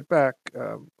or bring it back,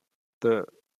 the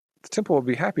temple would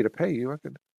be happy to pay you. I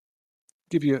could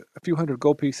give you a few hundred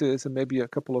gold pieces and maybe a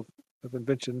couple of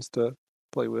inventions to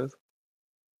play with.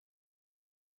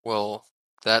 Well,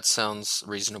 that sounds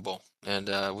reasonable, and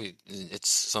it's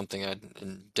something I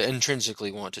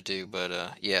intrinsically want to do.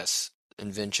 But yes,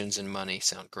 inventions and money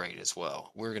sound great as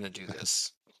well. We're gonna do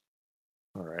this.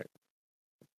 All right.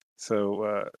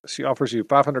 So she offers you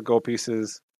 500 gold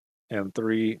pieces and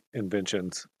 3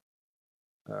 inventions.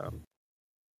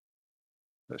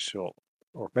 That she'll,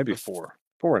 or maybe 4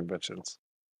 inventions.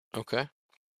 Okay.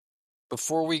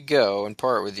 Before we go and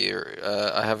part with you,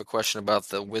 I have a question about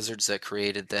the wizards that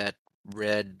created that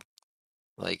red,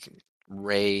 like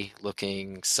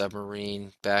ray-looking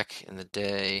submarine back in the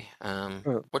day. What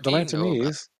The do you know about?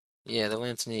 Lantanese. Yeah, the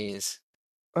Lantanese.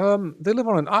 They live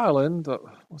on an island.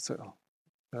 What's it?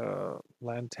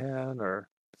 Lantan or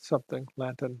something.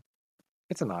 Lantan.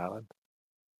 It's an island.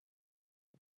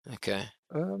 Okay.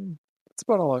 That's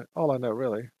about all I know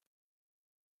really.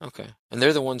 Okay. And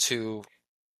they're the ones who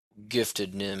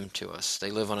gifted Nim to us. They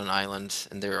live on an island,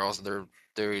 and they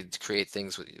create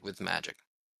things with magic.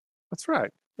 That's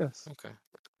right. Yes. Okay.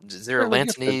 Is there a Fairly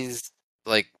gifted. Lantanese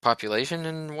like population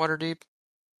in Waterdeep?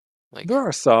 There Like,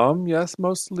 are some, yes.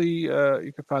 Mostly,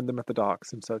 you can find them at the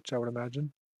docks and such, I would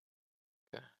imagine.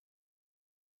 okay.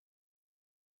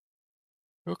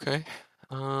 Okay.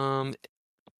 Um,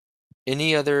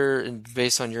 any other,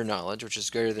 based on your knowledge, which is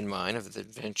greater than mine, of the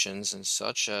inventions and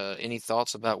such, any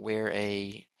thoughts about where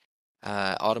a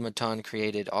automaton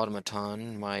created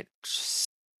automaton might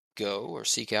go or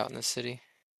seek out in the city?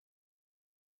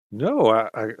 No,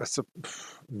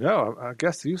 no. I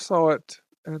guess you saw it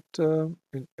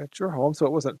at your home, so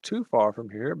it wasn't too far from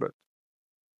here. But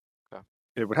Okay.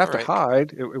 it would All have to right.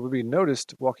 hide. It would be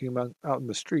noticed walking out in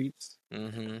the streets.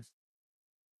 Mm-hmm.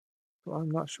 So I'm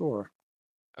not sure.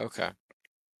 Okay.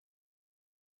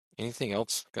 Anything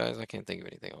else, guys? I can't think of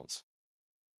anything else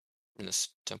in this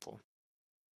temple.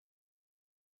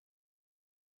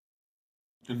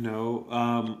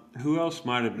 No. Who else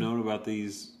might have known about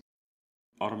these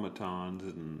automatons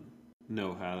and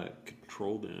know how to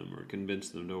control them or convince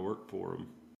them to work for them?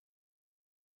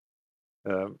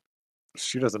 Um,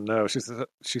 she doesn't know.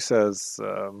 She says,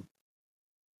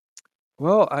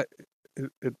 "Well,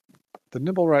 the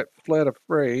Nimblewright fled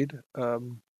afraid.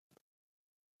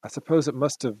 I suppose it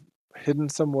must have hidden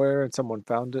somewhere and someone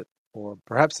found it, or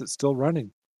perhaps it's still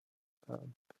running.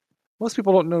 Um, most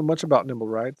people don't know much about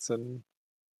Nimblewrights and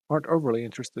aren't overly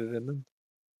interested in them."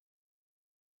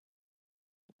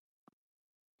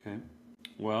 Okay.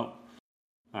 Well,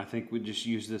 I think we just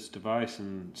use this device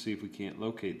and see if we can't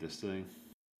locate this thing.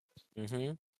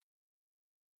 Mm-hmm.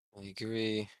 I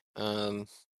agree.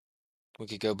 We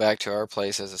could go back to our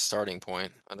place as a starting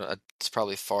point. It's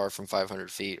probably far from 500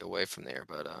 feet away from there,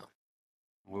 but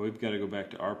Well, we've got to go back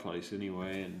to our place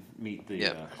anyway and meet the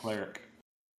yep, cleric.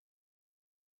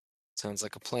 sounds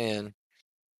like a plan.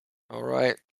 All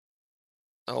right,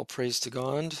 all praise to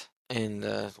Gond, and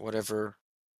whatever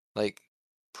like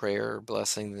prayer or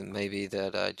blessing that maybe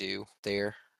that I do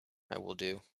there, I will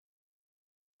do.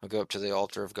 I'll go up to the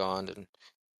altar of Gond and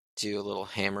do a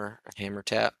hammer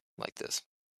tap like this.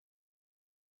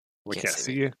 We Can't can't see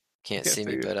see me, you. We can't can't see see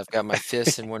me, you. but I've got my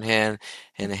fist in one hand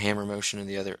and the hammer motion in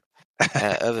the other.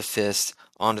 Other fist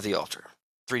onto the altar.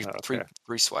 Okay.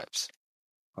 Three swipes.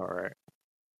 All right.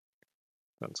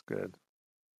 Sounds good.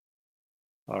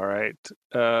 All right.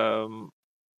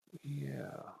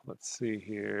 Yeah. Let's see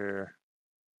here.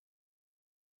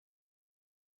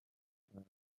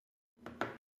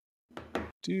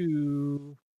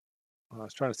 I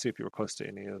was trying to see if you were close to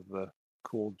any of the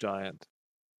cool giant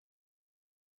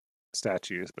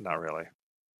statues, but not really.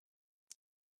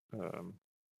 Um,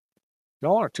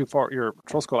 y'all aren't too far. Your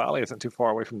Troll Skull Alley isn't too far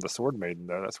away from the Sword Maiden,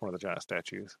 though. That's one of the giant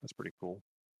statues. That's pretty cool.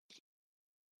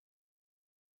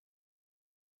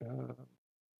 Uh,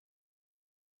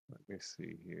 let me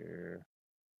see here.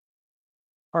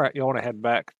 All right, you want to head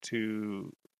back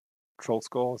to Troll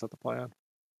Skull? Is that the plan?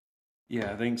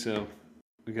 Yeah, I think so.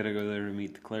 We got to go there to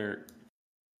meet the cleric.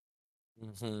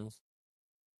 Mm-hmm.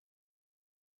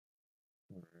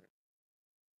 All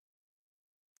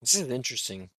This is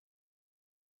interesting.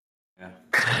 Yeah,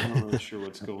 I'm not really sure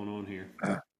what's going on here.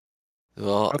 right.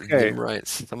 Well, Okay. right.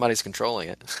 Somebody's controlling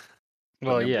it. The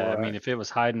Well, yeah. I Nimblewright. mean, if it was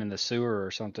hiding in the sewer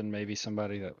or something, maybe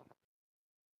somebody that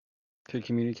could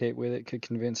communicate with it could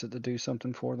convince it to do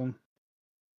something for them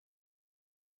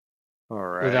All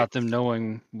right. without them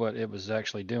knowing what it was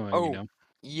actually doing. Oh,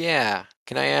 yeah.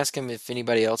 Can I ask him if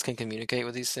anybody else can communicate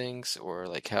with these things, or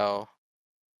like how?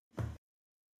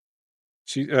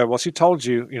 She told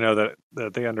you,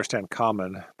 that they understand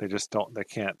common. They just don't. They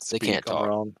can't They can't speak on their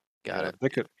talk. own. Got Yeah,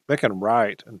 it. they can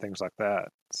write and things like that.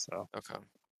 So, Okay.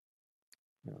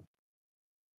 yeah.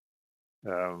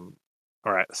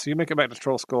 All right. So you make it back to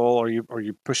Troll Skull. Are you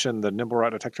pushing the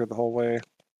Nimblewright detector the whole way?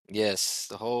 Yes,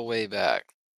 the whole way back.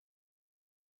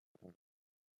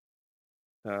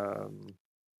 Um,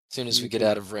 As soon as we you get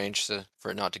can. out of range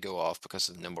for it not to go off because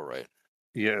of the nimble right.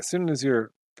 Yeah. As soon as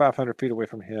you're 500 feet away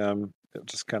from him, it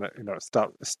just kind of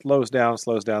stop, slows down,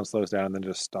 slows down, slows down, and then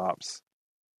just stops.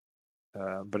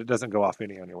 But it doesn't go off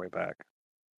any on your way back.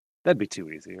 That'd be too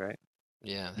easy, right?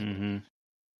 Yeah. Mm-hmm.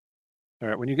 All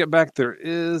right. When you get back, there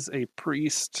is a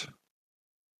priest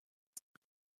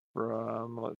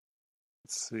from.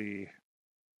 Let's see.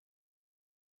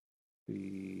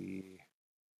 The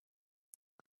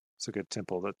It's a good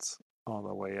temple that's on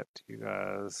the way up to you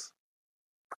guys.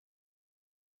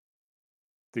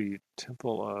 the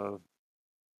temple of.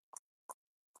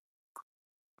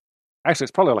 Actually,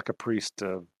 it's probably like a priest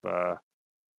of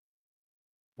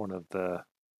one of the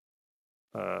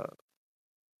uh,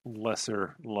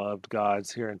 lesser loved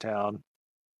gods here in town.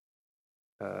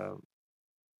 Uh,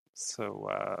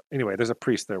 anyway, there's a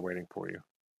priest there waiting for you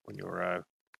when you arrive.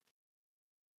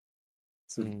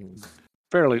 It's a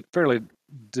fairly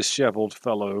disheveled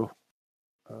fellow.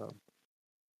 All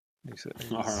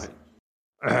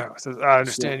right. Says, I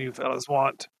understand you fellas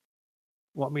want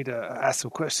me to ask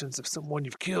some questions of someone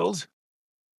you've killed.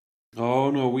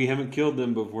 Oh no, we haven't killed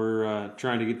them, but we're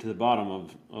trying to get to the bottom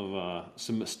of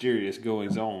some mysterious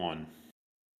goings on.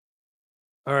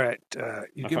 All right,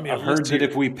 you give me a I've list. heard that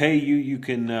if we pay you, you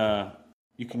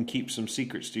can keep some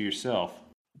secrets to yourself.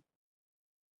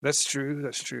 That's true.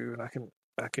 That's true, and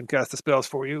I can cast the spells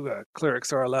for you.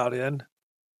 Clerics are allowed in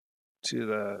to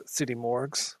the city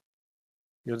morgues.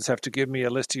 You'll just have to give me a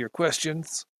list of your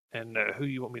questions and who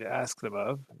you want me to ask them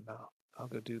of, and I'll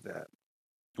go do that.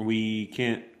 We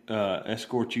can't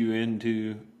escort you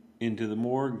into the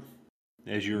morgue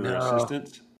as your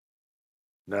assistants.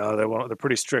 No, they won't. They're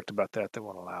pretty strict about that. They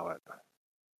won't allow it.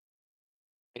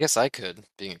 I guess I could,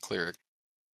 being a cleric.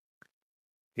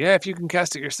 Yeah, if you can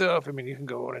cast it yourself, I mean, you can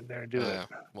go on in there and do it.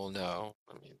 Well, no,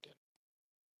 I mean,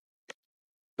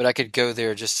 but I could go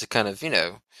there just to kind of,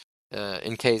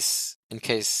 in case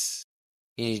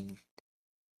you need,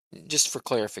 just for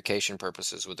clarification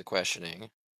purposes with the questioning.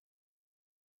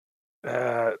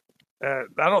 I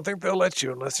don't think they'll let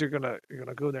you unless you're gonna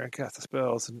go there and cast the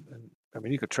spells. And I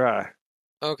mean, you could try.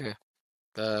 Okay.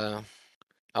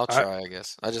 I'll try, I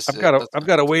guess. I've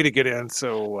got a way to get in,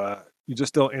 so you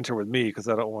just don't enter with me because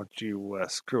I don't want you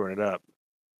screwing it up.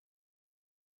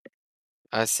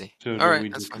 I see. So All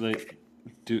right, that's fine.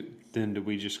 Do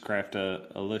we just craft a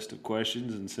list of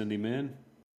questions and send him in?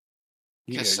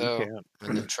 I guess so.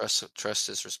 And then trust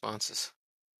his responses.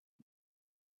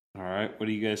 All right. What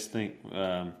do you guys think?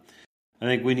 I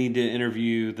think we need to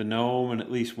interview the gnome and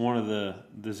at least one of the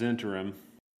Zhentarim.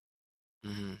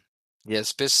 Mm-hmm. Yeah,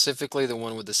 specifically the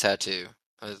one with the tattoo.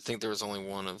 I think there was only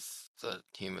one of the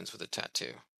humans with a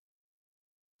tattoo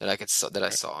that I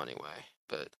saw anyway.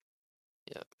 But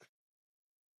yeah.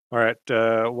 All right.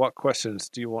 What questions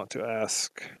do you want to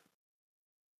ask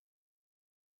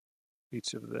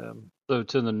each of them? So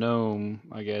to the gnome,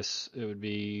 I guess it would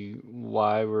be,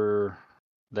 why were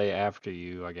they after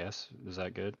you? I guess, is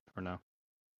that good or no?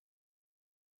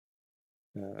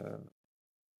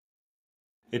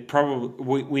 It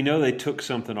probably we know they took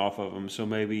something off of them, so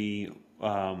maybe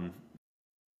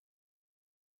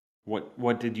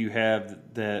what did you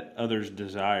have that others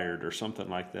desired or something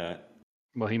like that?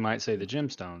 Well, he might say the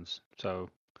gemstones, so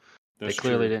That's they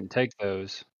clearly true. didn't take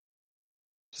those.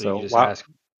 So you just ask,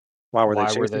 why were they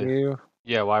chasing you?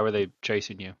 Yeah, why were they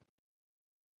chasing you?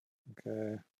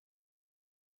 Okay.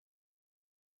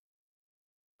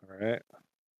 All right.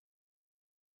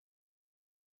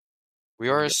 We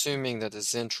are assuming that the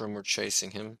Zhentarim were chasing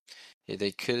him.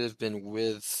 They could have been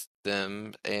with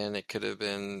them, and it could have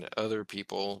been other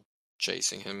people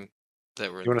chasing him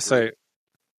that were. You want to say?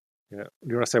 Yeah. Do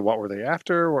you want to say what were they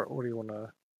after? What do you want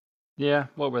to? Yeah.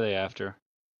 What were they after?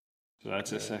 So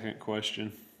that's a second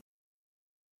question.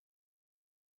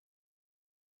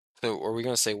 So, are we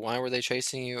going to say why were they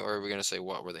chasing you, or are we going to say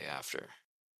what were they after?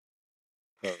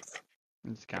 Both.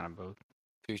 It's kind of both.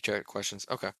 Two questions.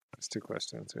 Okay. It's two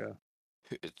questions. Yeah.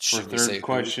 For third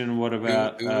question, what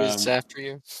about who is after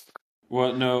you?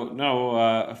 Well,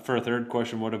 no. For a third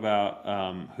question, what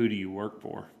about who do you work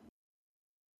for?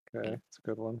 Okay, that's a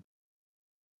good one.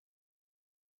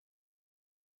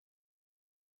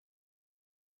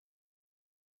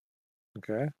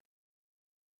 Okay.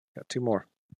 Got two more.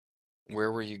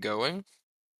 Where were you going?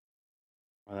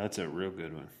 Well, that's a real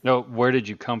good one. No, where did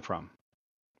you come from?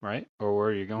 Right? Or where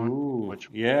are you going? Ooh,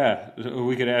 yeah.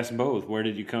 We could ask both. Where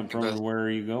did you come from and where are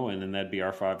you going? And that'd be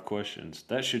our 5 questions.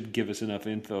 That should give us enough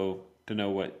info to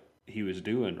know what he was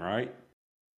doing, right?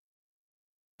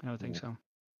 I don't think so. Do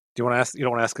you want to ask? You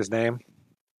don't want to ask his name?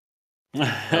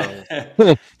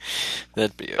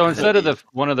 That'd be. So instead of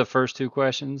one of the first two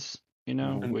questions,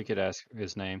 we could ask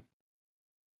his name.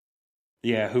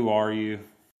 Yeah. Who are you?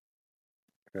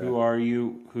 Okay. Who are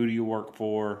you? Who do you work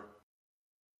for?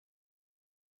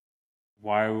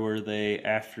 Why were they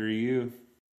after you?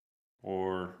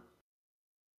 Or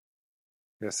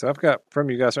yeah, so I've got from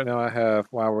you guys right now. I have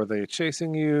why were they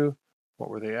chasing you?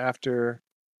 What were they after?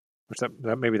 Which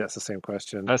that maybe that's the same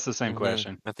question. That's the same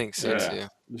question. I think so too.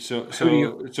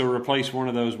 So replace one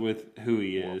of those with who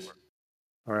he is.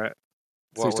 All right.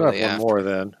 So What you still were have they one after? more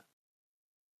then.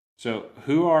 So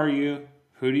who are you?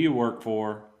 Who do you work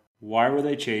for? Why were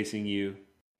they chasing you?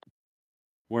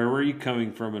 Where were you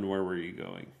coming from, and where were you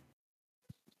going?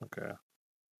 Okay.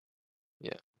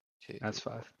 That's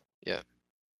 5.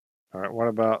 All right. What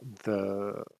about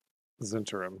the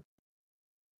Zentrum?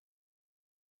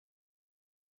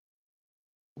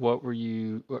 What were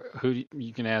you? Who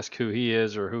you can ask who he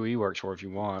is or who he works for if you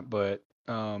want, but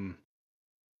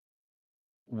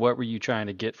what were you trying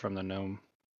to get from the gnome?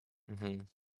 Mm-hmm.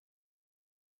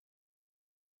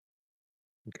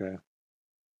 Okay.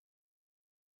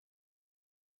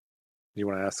 You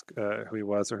want to ask who he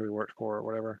was or who he worked for or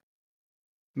whatever?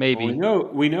 Maybe. Well,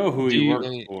 we know who Do he you- works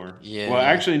for. Yeah. Well,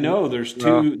 actually, no. There's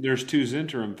No. two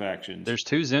Zentrum factions. There's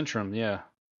 2 Zentrum, yeah.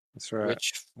 That's right.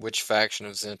 Which faction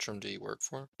of Zentrum do you work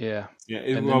for? Yeah. Yeah.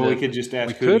 And Well, then we could just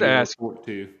ask. we who could do you ask- report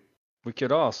to. We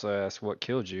could also ask what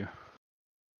killed you.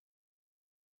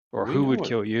 Or We who know would what-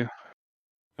 kill you.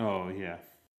 Oh yeah.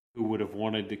 Who would have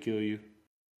wanted to kill you?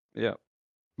 Yeah.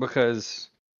 Because,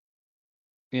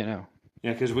 Yeah,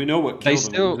 because we know what they killed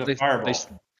him. It still was a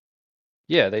fireball.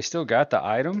 they still got the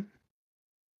item.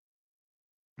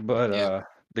 But Yeah.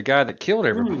 the guy that killed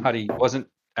everybody wasn't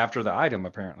after the item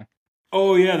apparently.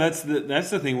 Oh yeah, that's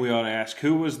the thing we ought to ask.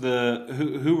 Who was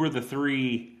who were the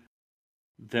 3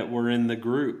 that were in the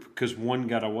group? Because one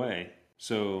got away.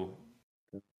 So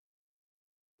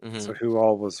Mm-hmm. So who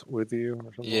all was with you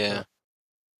or something? Yeah.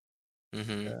 Like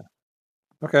Mm-hmm. that?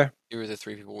 Okay. You were the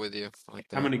 3 people with you. I like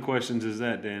that. how many questions is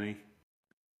that, Danny?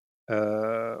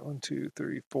 1, 2,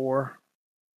 3, 4.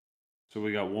 So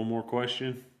we got one more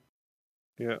question.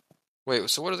 Wait,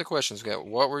 so what are the questions we got?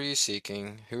 What were you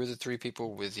seeking? Who are the 3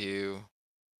 people with you?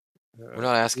 We're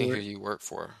not asking who you work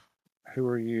for. Who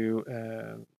are you?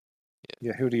 And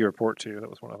yeah, who do you report to? That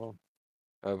was one of them.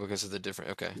 Oh, because of the different.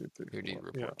 Okay. 2, 3, Who do you 4.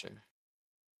 report to?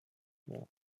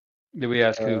 Did we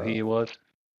ask who he was?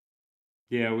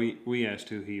 Yeah, we asked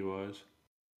who he was.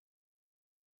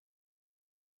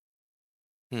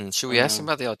 Should we ask him Um,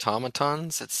 about the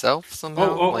automatons itself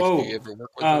somehow? Do you ever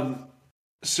work with them?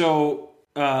 So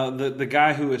the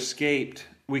guy who escaped,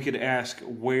 we could ask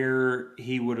where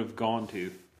he would have gone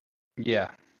to.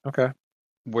 Yeah. Okay.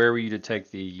 Where were you to take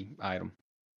the item?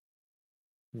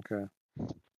 Okay.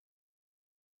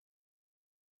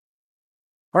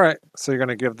 All right. So you're going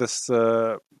to give this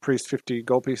priest 50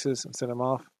 gold pieces and send him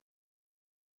off?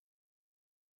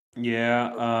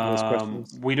 Yeah, Those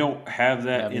questions? we don't have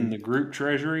that Yeah, in the group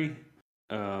treasury.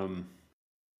 Um,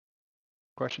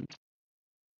 Question.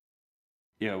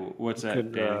 yeah, what's that,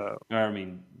 could, Danny? I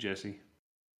mean, Jesse.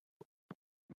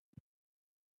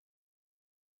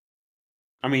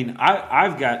 I mean,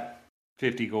 I've got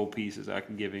 50 gold pieces I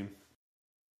can give him.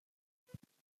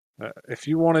 If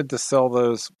you wanted to sell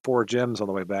those 4 gems on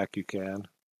the way back, you can.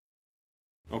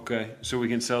 Okay, so we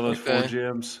can sell those 4 Okay.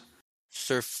 gems.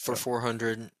 Sir, for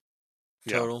 400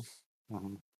 Yeah. total.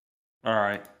 Mhm. All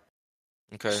right.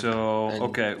 Okay. So And-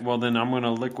 okay, well then I'm going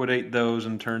to liquidate those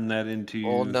and turn that into.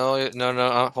 Oh no!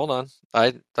 Hold on.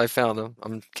 I found them.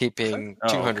 I'm keeping Oh,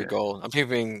 200 okay. gold.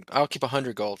 I'll keep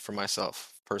 100 gold for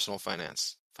myself, personal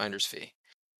finance, finder's fee,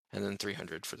 and then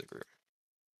 300 for the group.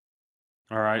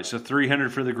 All right, so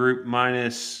 300 for the group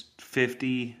minus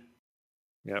 50.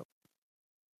 Yep.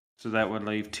 So that would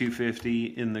leave 250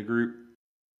 in the group.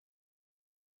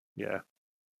 Yeah.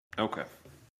 Okay.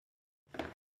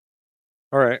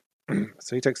 All right.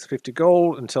 So he takes the 50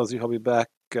 gold and tells you he'll be back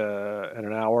in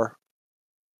an hour.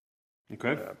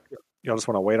 Okay. Y'all just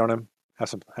want to wait on him? Have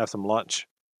some lunch?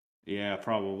 Yeah,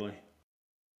 probably.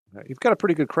 You've got a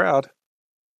pretty good crowd.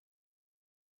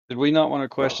 Did we not want to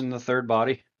question the third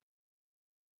body?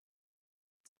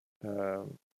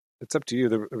 It's up to you.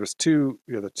 There was 2,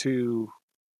 the 2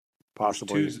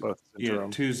 possibly two- both Yeah,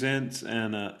 interim. 2 Zents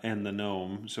and the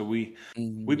gnome. So we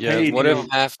Yeah, paid. what you if- know,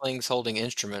 halflings holding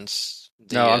instruments?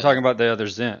 No, I'm talking about the other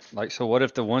Zent. Like, so what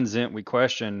if the one Zent we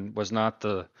questioned was not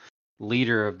the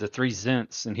leader of the 3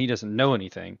 Zents and he doesn't know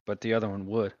anything, but the other one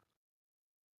would?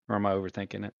 Or am I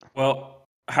overthinking it? Well,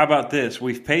 how about this?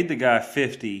 We've paid the guy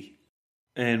 50,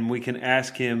 and we can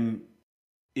ask him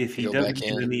if he Go doesn't back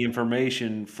get in. any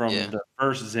information from Yeah. the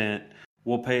first Zent.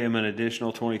 We'll pay him an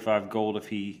additional 25 gold if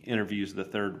he interviews the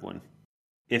third one,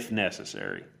 if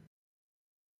necessary.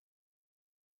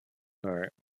 All right.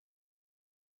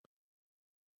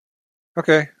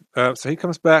 Okay. So he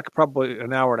comes back probably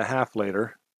an hour and a half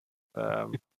later.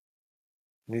 And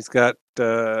he's got, he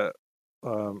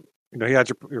had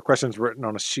your questions written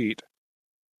on a sheet.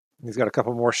 He's got a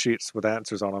couple more sheets with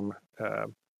answers on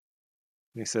them.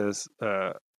 He says,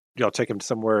 y'all take him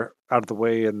somewhere out of the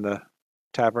way in the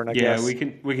tavern, I guess. We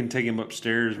can take him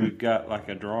upstairs. We've got like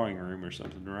a drawing room or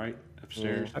something, right?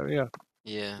 Upstairs. Oh, yeah.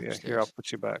 Yeah. Yeah. upstairs. Here, I'll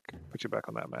put you back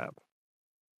on that map.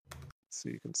 so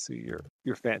you can see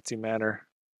your fancy manner.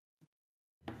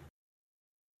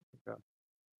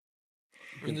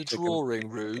 We're in the Take him- drawing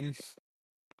room.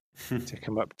 Take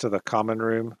him up to the common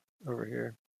room over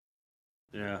here.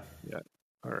 Yeah.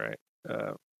 All right.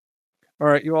 All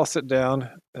right, you all sit down.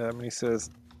 And he says,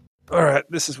 "All right,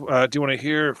 this is. Do you want to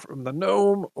hear from the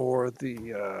gnome or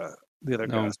the other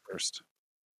Gnome. guys first?"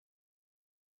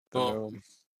 The Oh. gnome.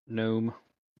 Gnome.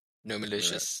 No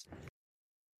malicious.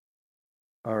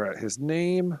 All right, his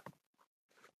name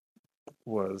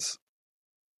was,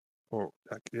 or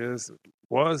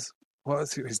was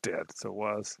he's dead, so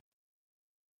was.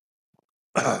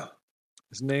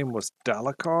 His name was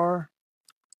Dalakar.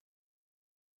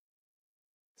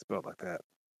 Spelled like that.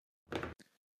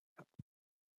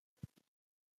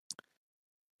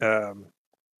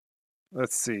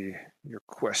 Let's see your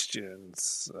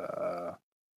questions.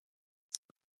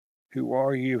 Who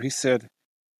are you? He said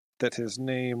that his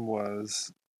name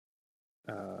was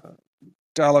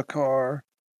Dalakar,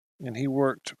 and he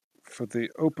worked for the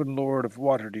Open Lord of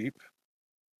Waterdeep.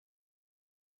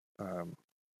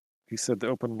 He said the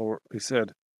Open Lord. He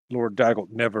said Lord Daggle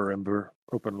Neverember,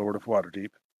 Open Lord of Waterdeep.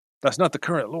 That's not the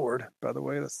current Lord, by the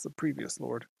way. That's the previous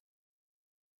Lord.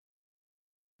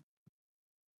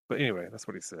 But anyway, that's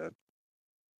what he said.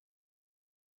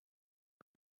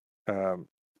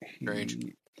 Strange.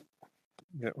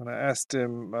 When I asked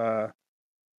him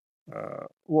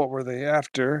what were they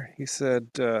after, he said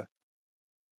that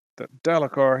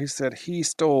Dalakar. He said he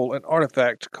stole an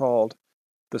artifact called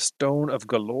the Stone of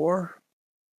Galore.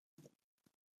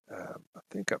 I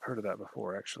think I've heard of that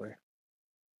before, actually.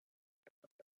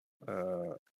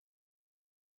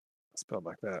 Spelled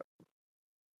like that.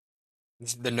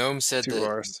 The gnome said 2 that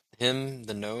R's.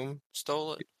 the gnome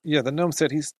stole it? Yeah, the gnome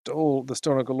said he stole the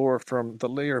Stone of Galore from the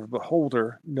lair of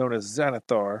Beholder, known as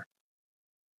Xanathar,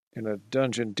 in a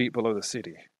dungeon deep below the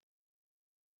city.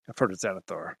 I've heard of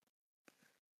Xanathar.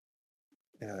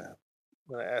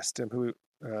 When I asked him who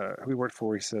he worked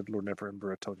for, he said Lord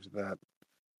Neverember. I told you that.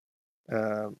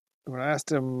 When I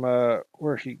asked him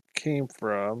where he came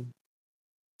from,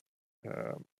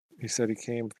 he said he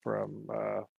came from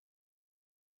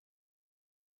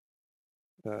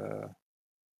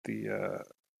the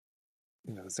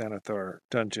Xanathar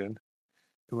dungeon.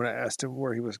 And when I asked him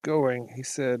where he was going, he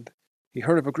said he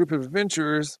heard of a group of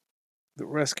adventurers that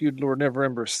rescued Lord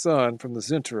Neverember's son from the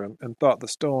Zhentarim and thought the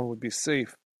stone would be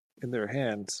safe in their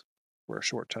hands for a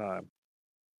short time.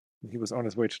 And he was on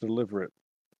his way to deliver it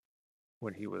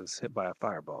when he was hit by a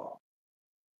fireball.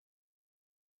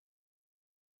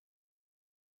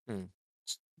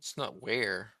 It's not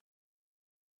where.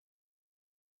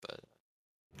 But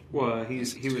Well, he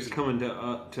was coming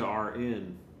to our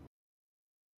inn.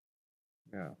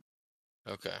 Yeah.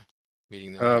 okay.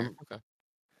 Meeting them there. Okay.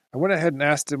 I went ahead and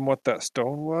asked him what that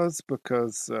stone was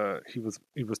because he was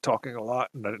talking a lot,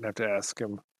 and I didn't have to ask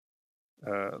him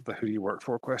the who do you work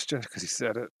for question because he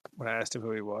said it when I asked him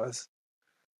who he was.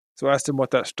 So I asked him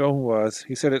what that stone was.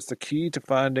 He said it's the key to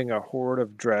finding a horde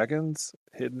of dragons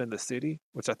hidden in the city,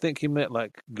 which I think he meant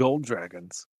like gold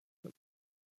dragons.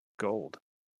 Gold.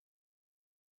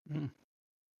 Hmm.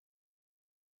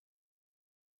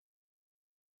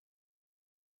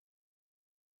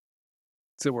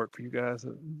 Does it work for you guys?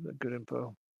 Is that good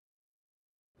info?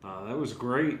 That was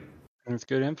great. That's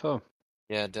good info.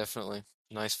 Yeah, definitely.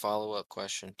 Nice follow-up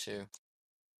question too.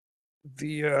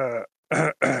 The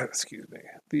excuse me.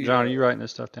 The John, are you writing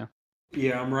this stuff down?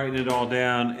 Yeah, I'm writing it all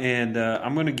down, and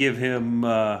I'm going to give him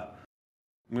an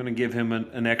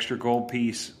extra gold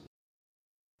piece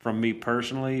from me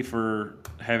personally for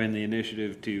having the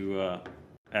initiative to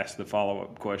ask the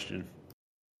follow-up question.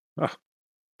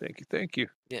 thank you.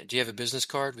 Yeah. Do you have a business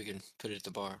card? We can put it at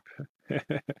the bar.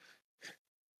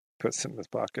 Puts it in his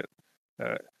pocket.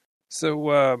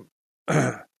 So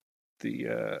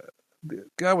the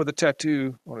guy with the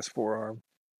tattoo on his forearm,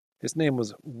 his name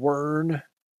was Wern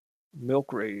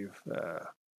Milkrave.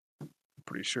 I'm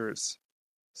pretty sure it's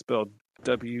spelled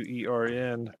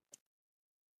Wern.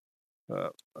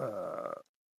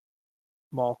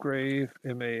 Malkrave,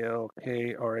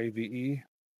 Malkrave.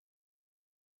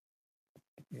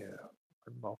 Yeah,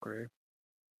 Malkrave.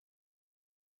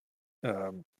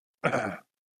 I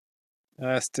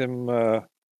asked him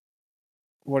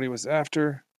what he was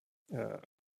after.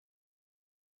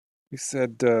 He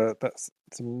said that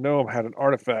some gnome had an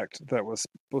artifact that was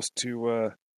supposed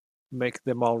to make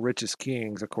them all rich as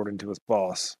kings, according to his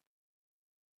boss.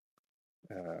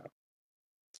 And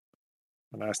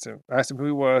I asked him who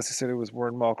he was. He said it was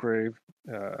Warren Malkrave.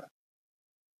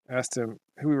 Asked him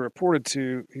who he reported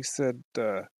to. He said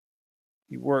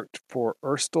he worked for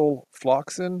Erstal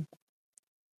Floxen.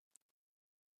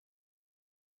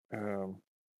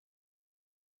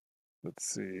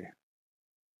 Let's see.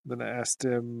 Then I asked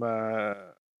him, who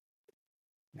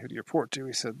do you report to?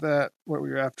 He said that. What were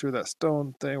you after? That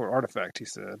stone thing or artifact, he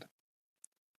said.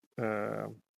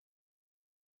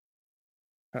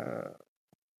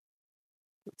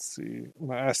 Let's see.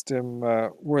 When I asked him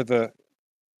where the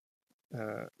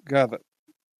guy that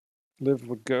lived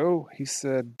would go, he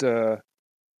said to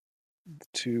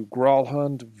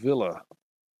Gralhund Villa.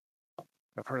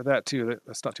 I've heard of that too.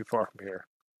 That's not too far from here.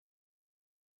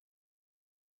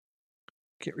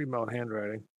 Can't read my own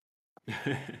handwriting.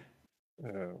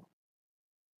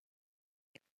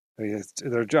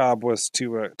 Their job was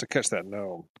to catch that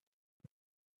gnome.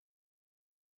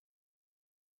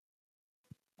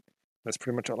 That's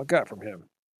pretty much all I got from him.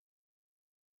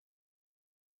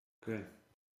 Okay.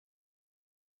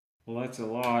 Well, that's a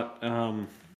lot. Pretty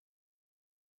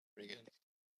good.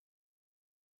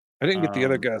 I didn't get the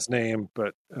other Um, guy's name,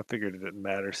 but I figured it didn't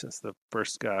matter since the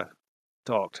first guy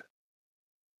talked.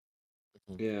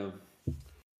 Yeah.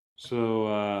 So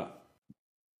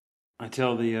I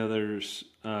tell the others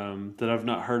that I've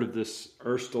not heard of this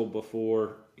Erstal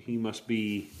before. He must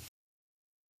be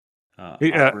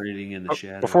operating in the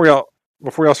shadows. Before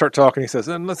y'all start talking, he says,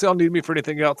 "Unless y'all need me for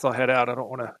anything else, I'll head out. I don't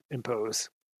want to impose."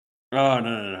 Oh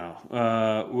no.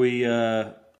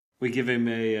 We give him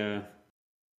a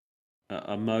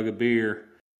mug of beer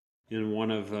in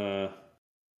one of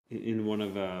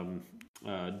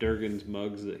Durgan's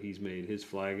mugs that he's made, his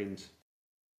flagons.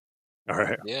 All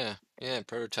right. Yeah,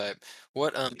 prototype.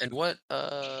 What what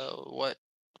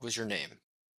was your name,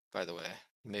 by the way?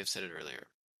 You may have said it earlier.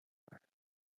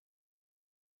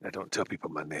 I don't tell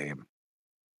people my name.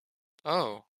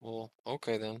 Oh, well,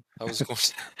 okay then. I was going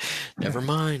to never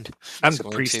mind. I'm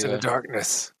the priest of the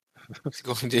darkness. I was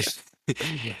going to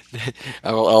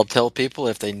I'll tell people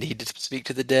if they need to speak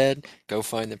to the dead, go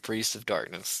find the priest of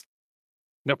darkness.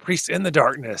 No, priest in the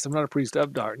darkness. I'm not a priest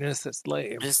of darkness. That's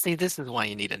lame. See, this is why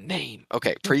you need a name.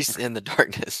 Okay, priest in the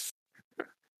darkness.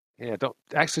 Yeah, don't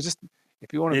actually just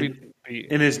if you want to be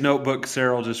In his notebook,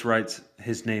 Cyril just writes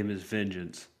his name is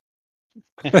Vengeance.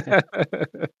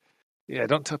 Yeah,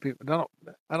 don't tell people.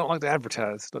 I don't like to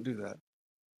advertise. Don't do that.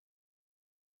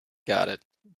 Got it.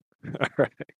 All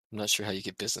right. I'm not sure how you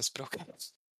get business, but okay.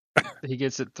 He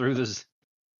gets it through the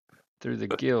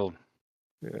guild.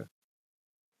 Yeah.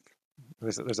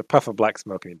 There's a puff of black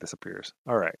smoke and it disappears.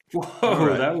 All right. Whoa,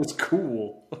 right. That was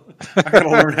cool. I gotta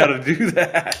learn how to do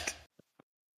that.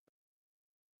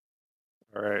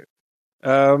 All right.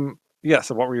 Yeah,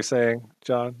 so what were you saying,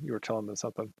 John? You were telling them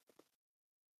something.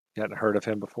 You hadn't heard of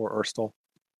him before, Erstal?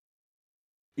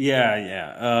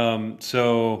 Yeah.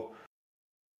 So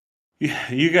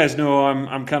you guys know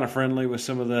I'm kind of friendly with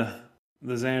some of the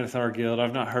Xanathar Guild.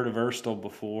 I've not heard of Erstal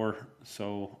before,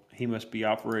 so he must be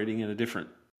operating in a different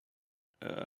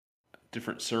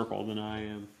circle than I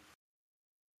am.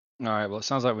 All right. Well, it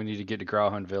sounds like we need to get to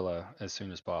Gralhund Villa as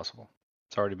soon as possible.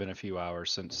 It's already been a few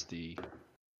hours since the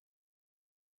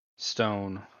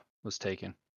stone was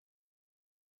taken.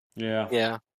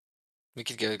 Yeah. We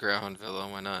could go to Gralhund Villa.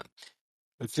 Why not?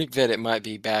 I think that it might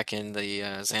be back in the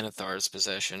Xanathar's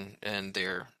possession and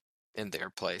in their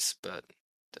place, but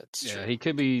that's true. He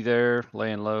could be there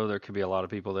laying low. There could be a lot of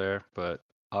people there, but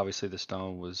obviously the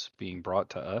stone was being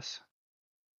brought to us.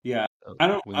 Yeah, so I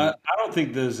don't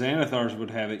think the Xanathars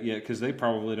would have it yet because they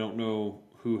probably don't know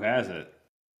who has it.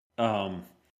 But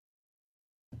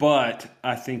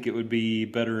I think it would be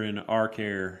better in our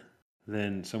care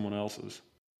than someone else's.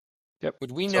 Yep.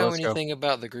 Would we know anything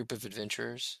about the group of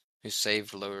adventurers who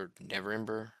saved Lord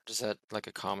Neverember? Is that like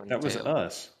a common That was tale?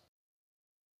 us.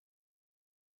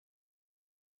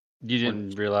 You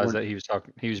didn't realize that he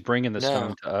was bringing the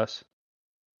stone to us?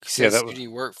 He said Judy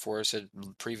worked for us, said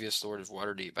previous Lord of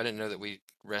Waterdeep. I didn't know that we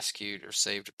rescued or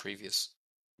saved a previous.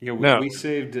 Yeah, we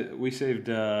saved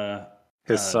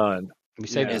his son. We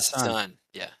saved his son.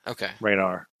 Yeah. Okay.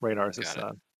 Raynar is his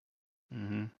son.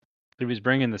 Mm-hmm. He was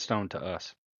bringing the stone to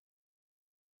us.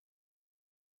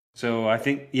 So I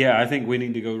think we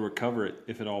need to go recover it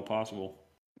if at all possible.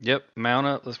 Yep. Mount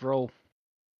up. Let's roll.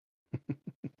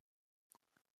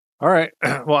 All right.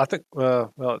 Well, I think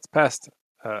it's past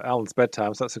Alan's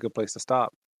bedtime, so that's a good place to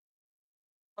stop.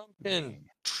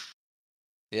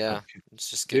 Yeah, it's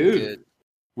just getting good.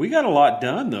 We got a lot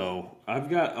done though. I've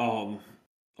got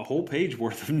a whole page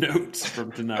worth of notes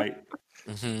from tonight.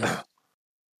 Mm-hmm.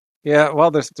 Yeah,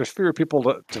 well, there's fewer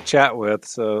people to chat with,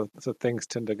 so things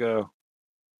tend to go.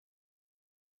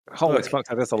 Holy smokes,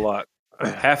 that is a lot.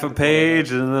 Half a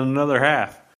page and then another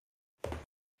half.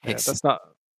 Yeah,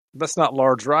 that's not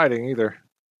large writing either.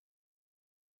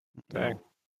 Dang.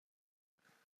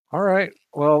 All right.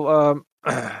 Well,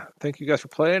 thank you guys for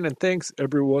playing, and thanks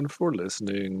everyone for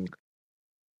listening.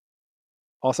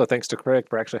 Also, thanks to Craig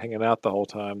for actually hanging out the whole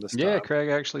time this Yeah, time. Craig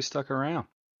actually stuck around.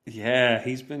 Yeah,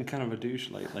 he's been kind of a douche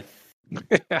lately.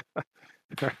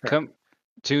 Come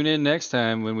tune in next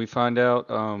time when we find out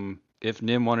if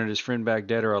Nim wanted his friend back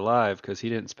dead or alive, because he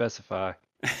didn't specify.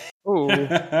 Ooh.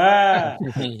 Yeah.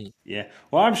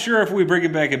 Well, I'm sure if we bring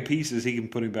him back in pieces, he can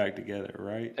put him back together,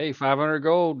 right? Hey, 500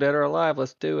 gold, dead or alive,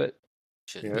 let's do it.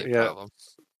 Shouldn't be a Yeah. problem.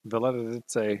 The letter did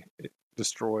say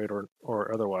destroyed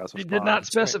or otherwise. She Was did fine. not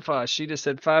specify. She just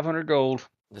said 500 gold.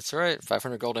 That's right.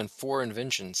 500 gold and 4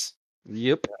 inventions.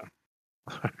 Yep.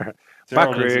 Bye,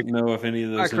 Daryl Craig. doesn't know if any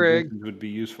of Bye, those Craig. inventions would be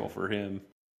useful for him.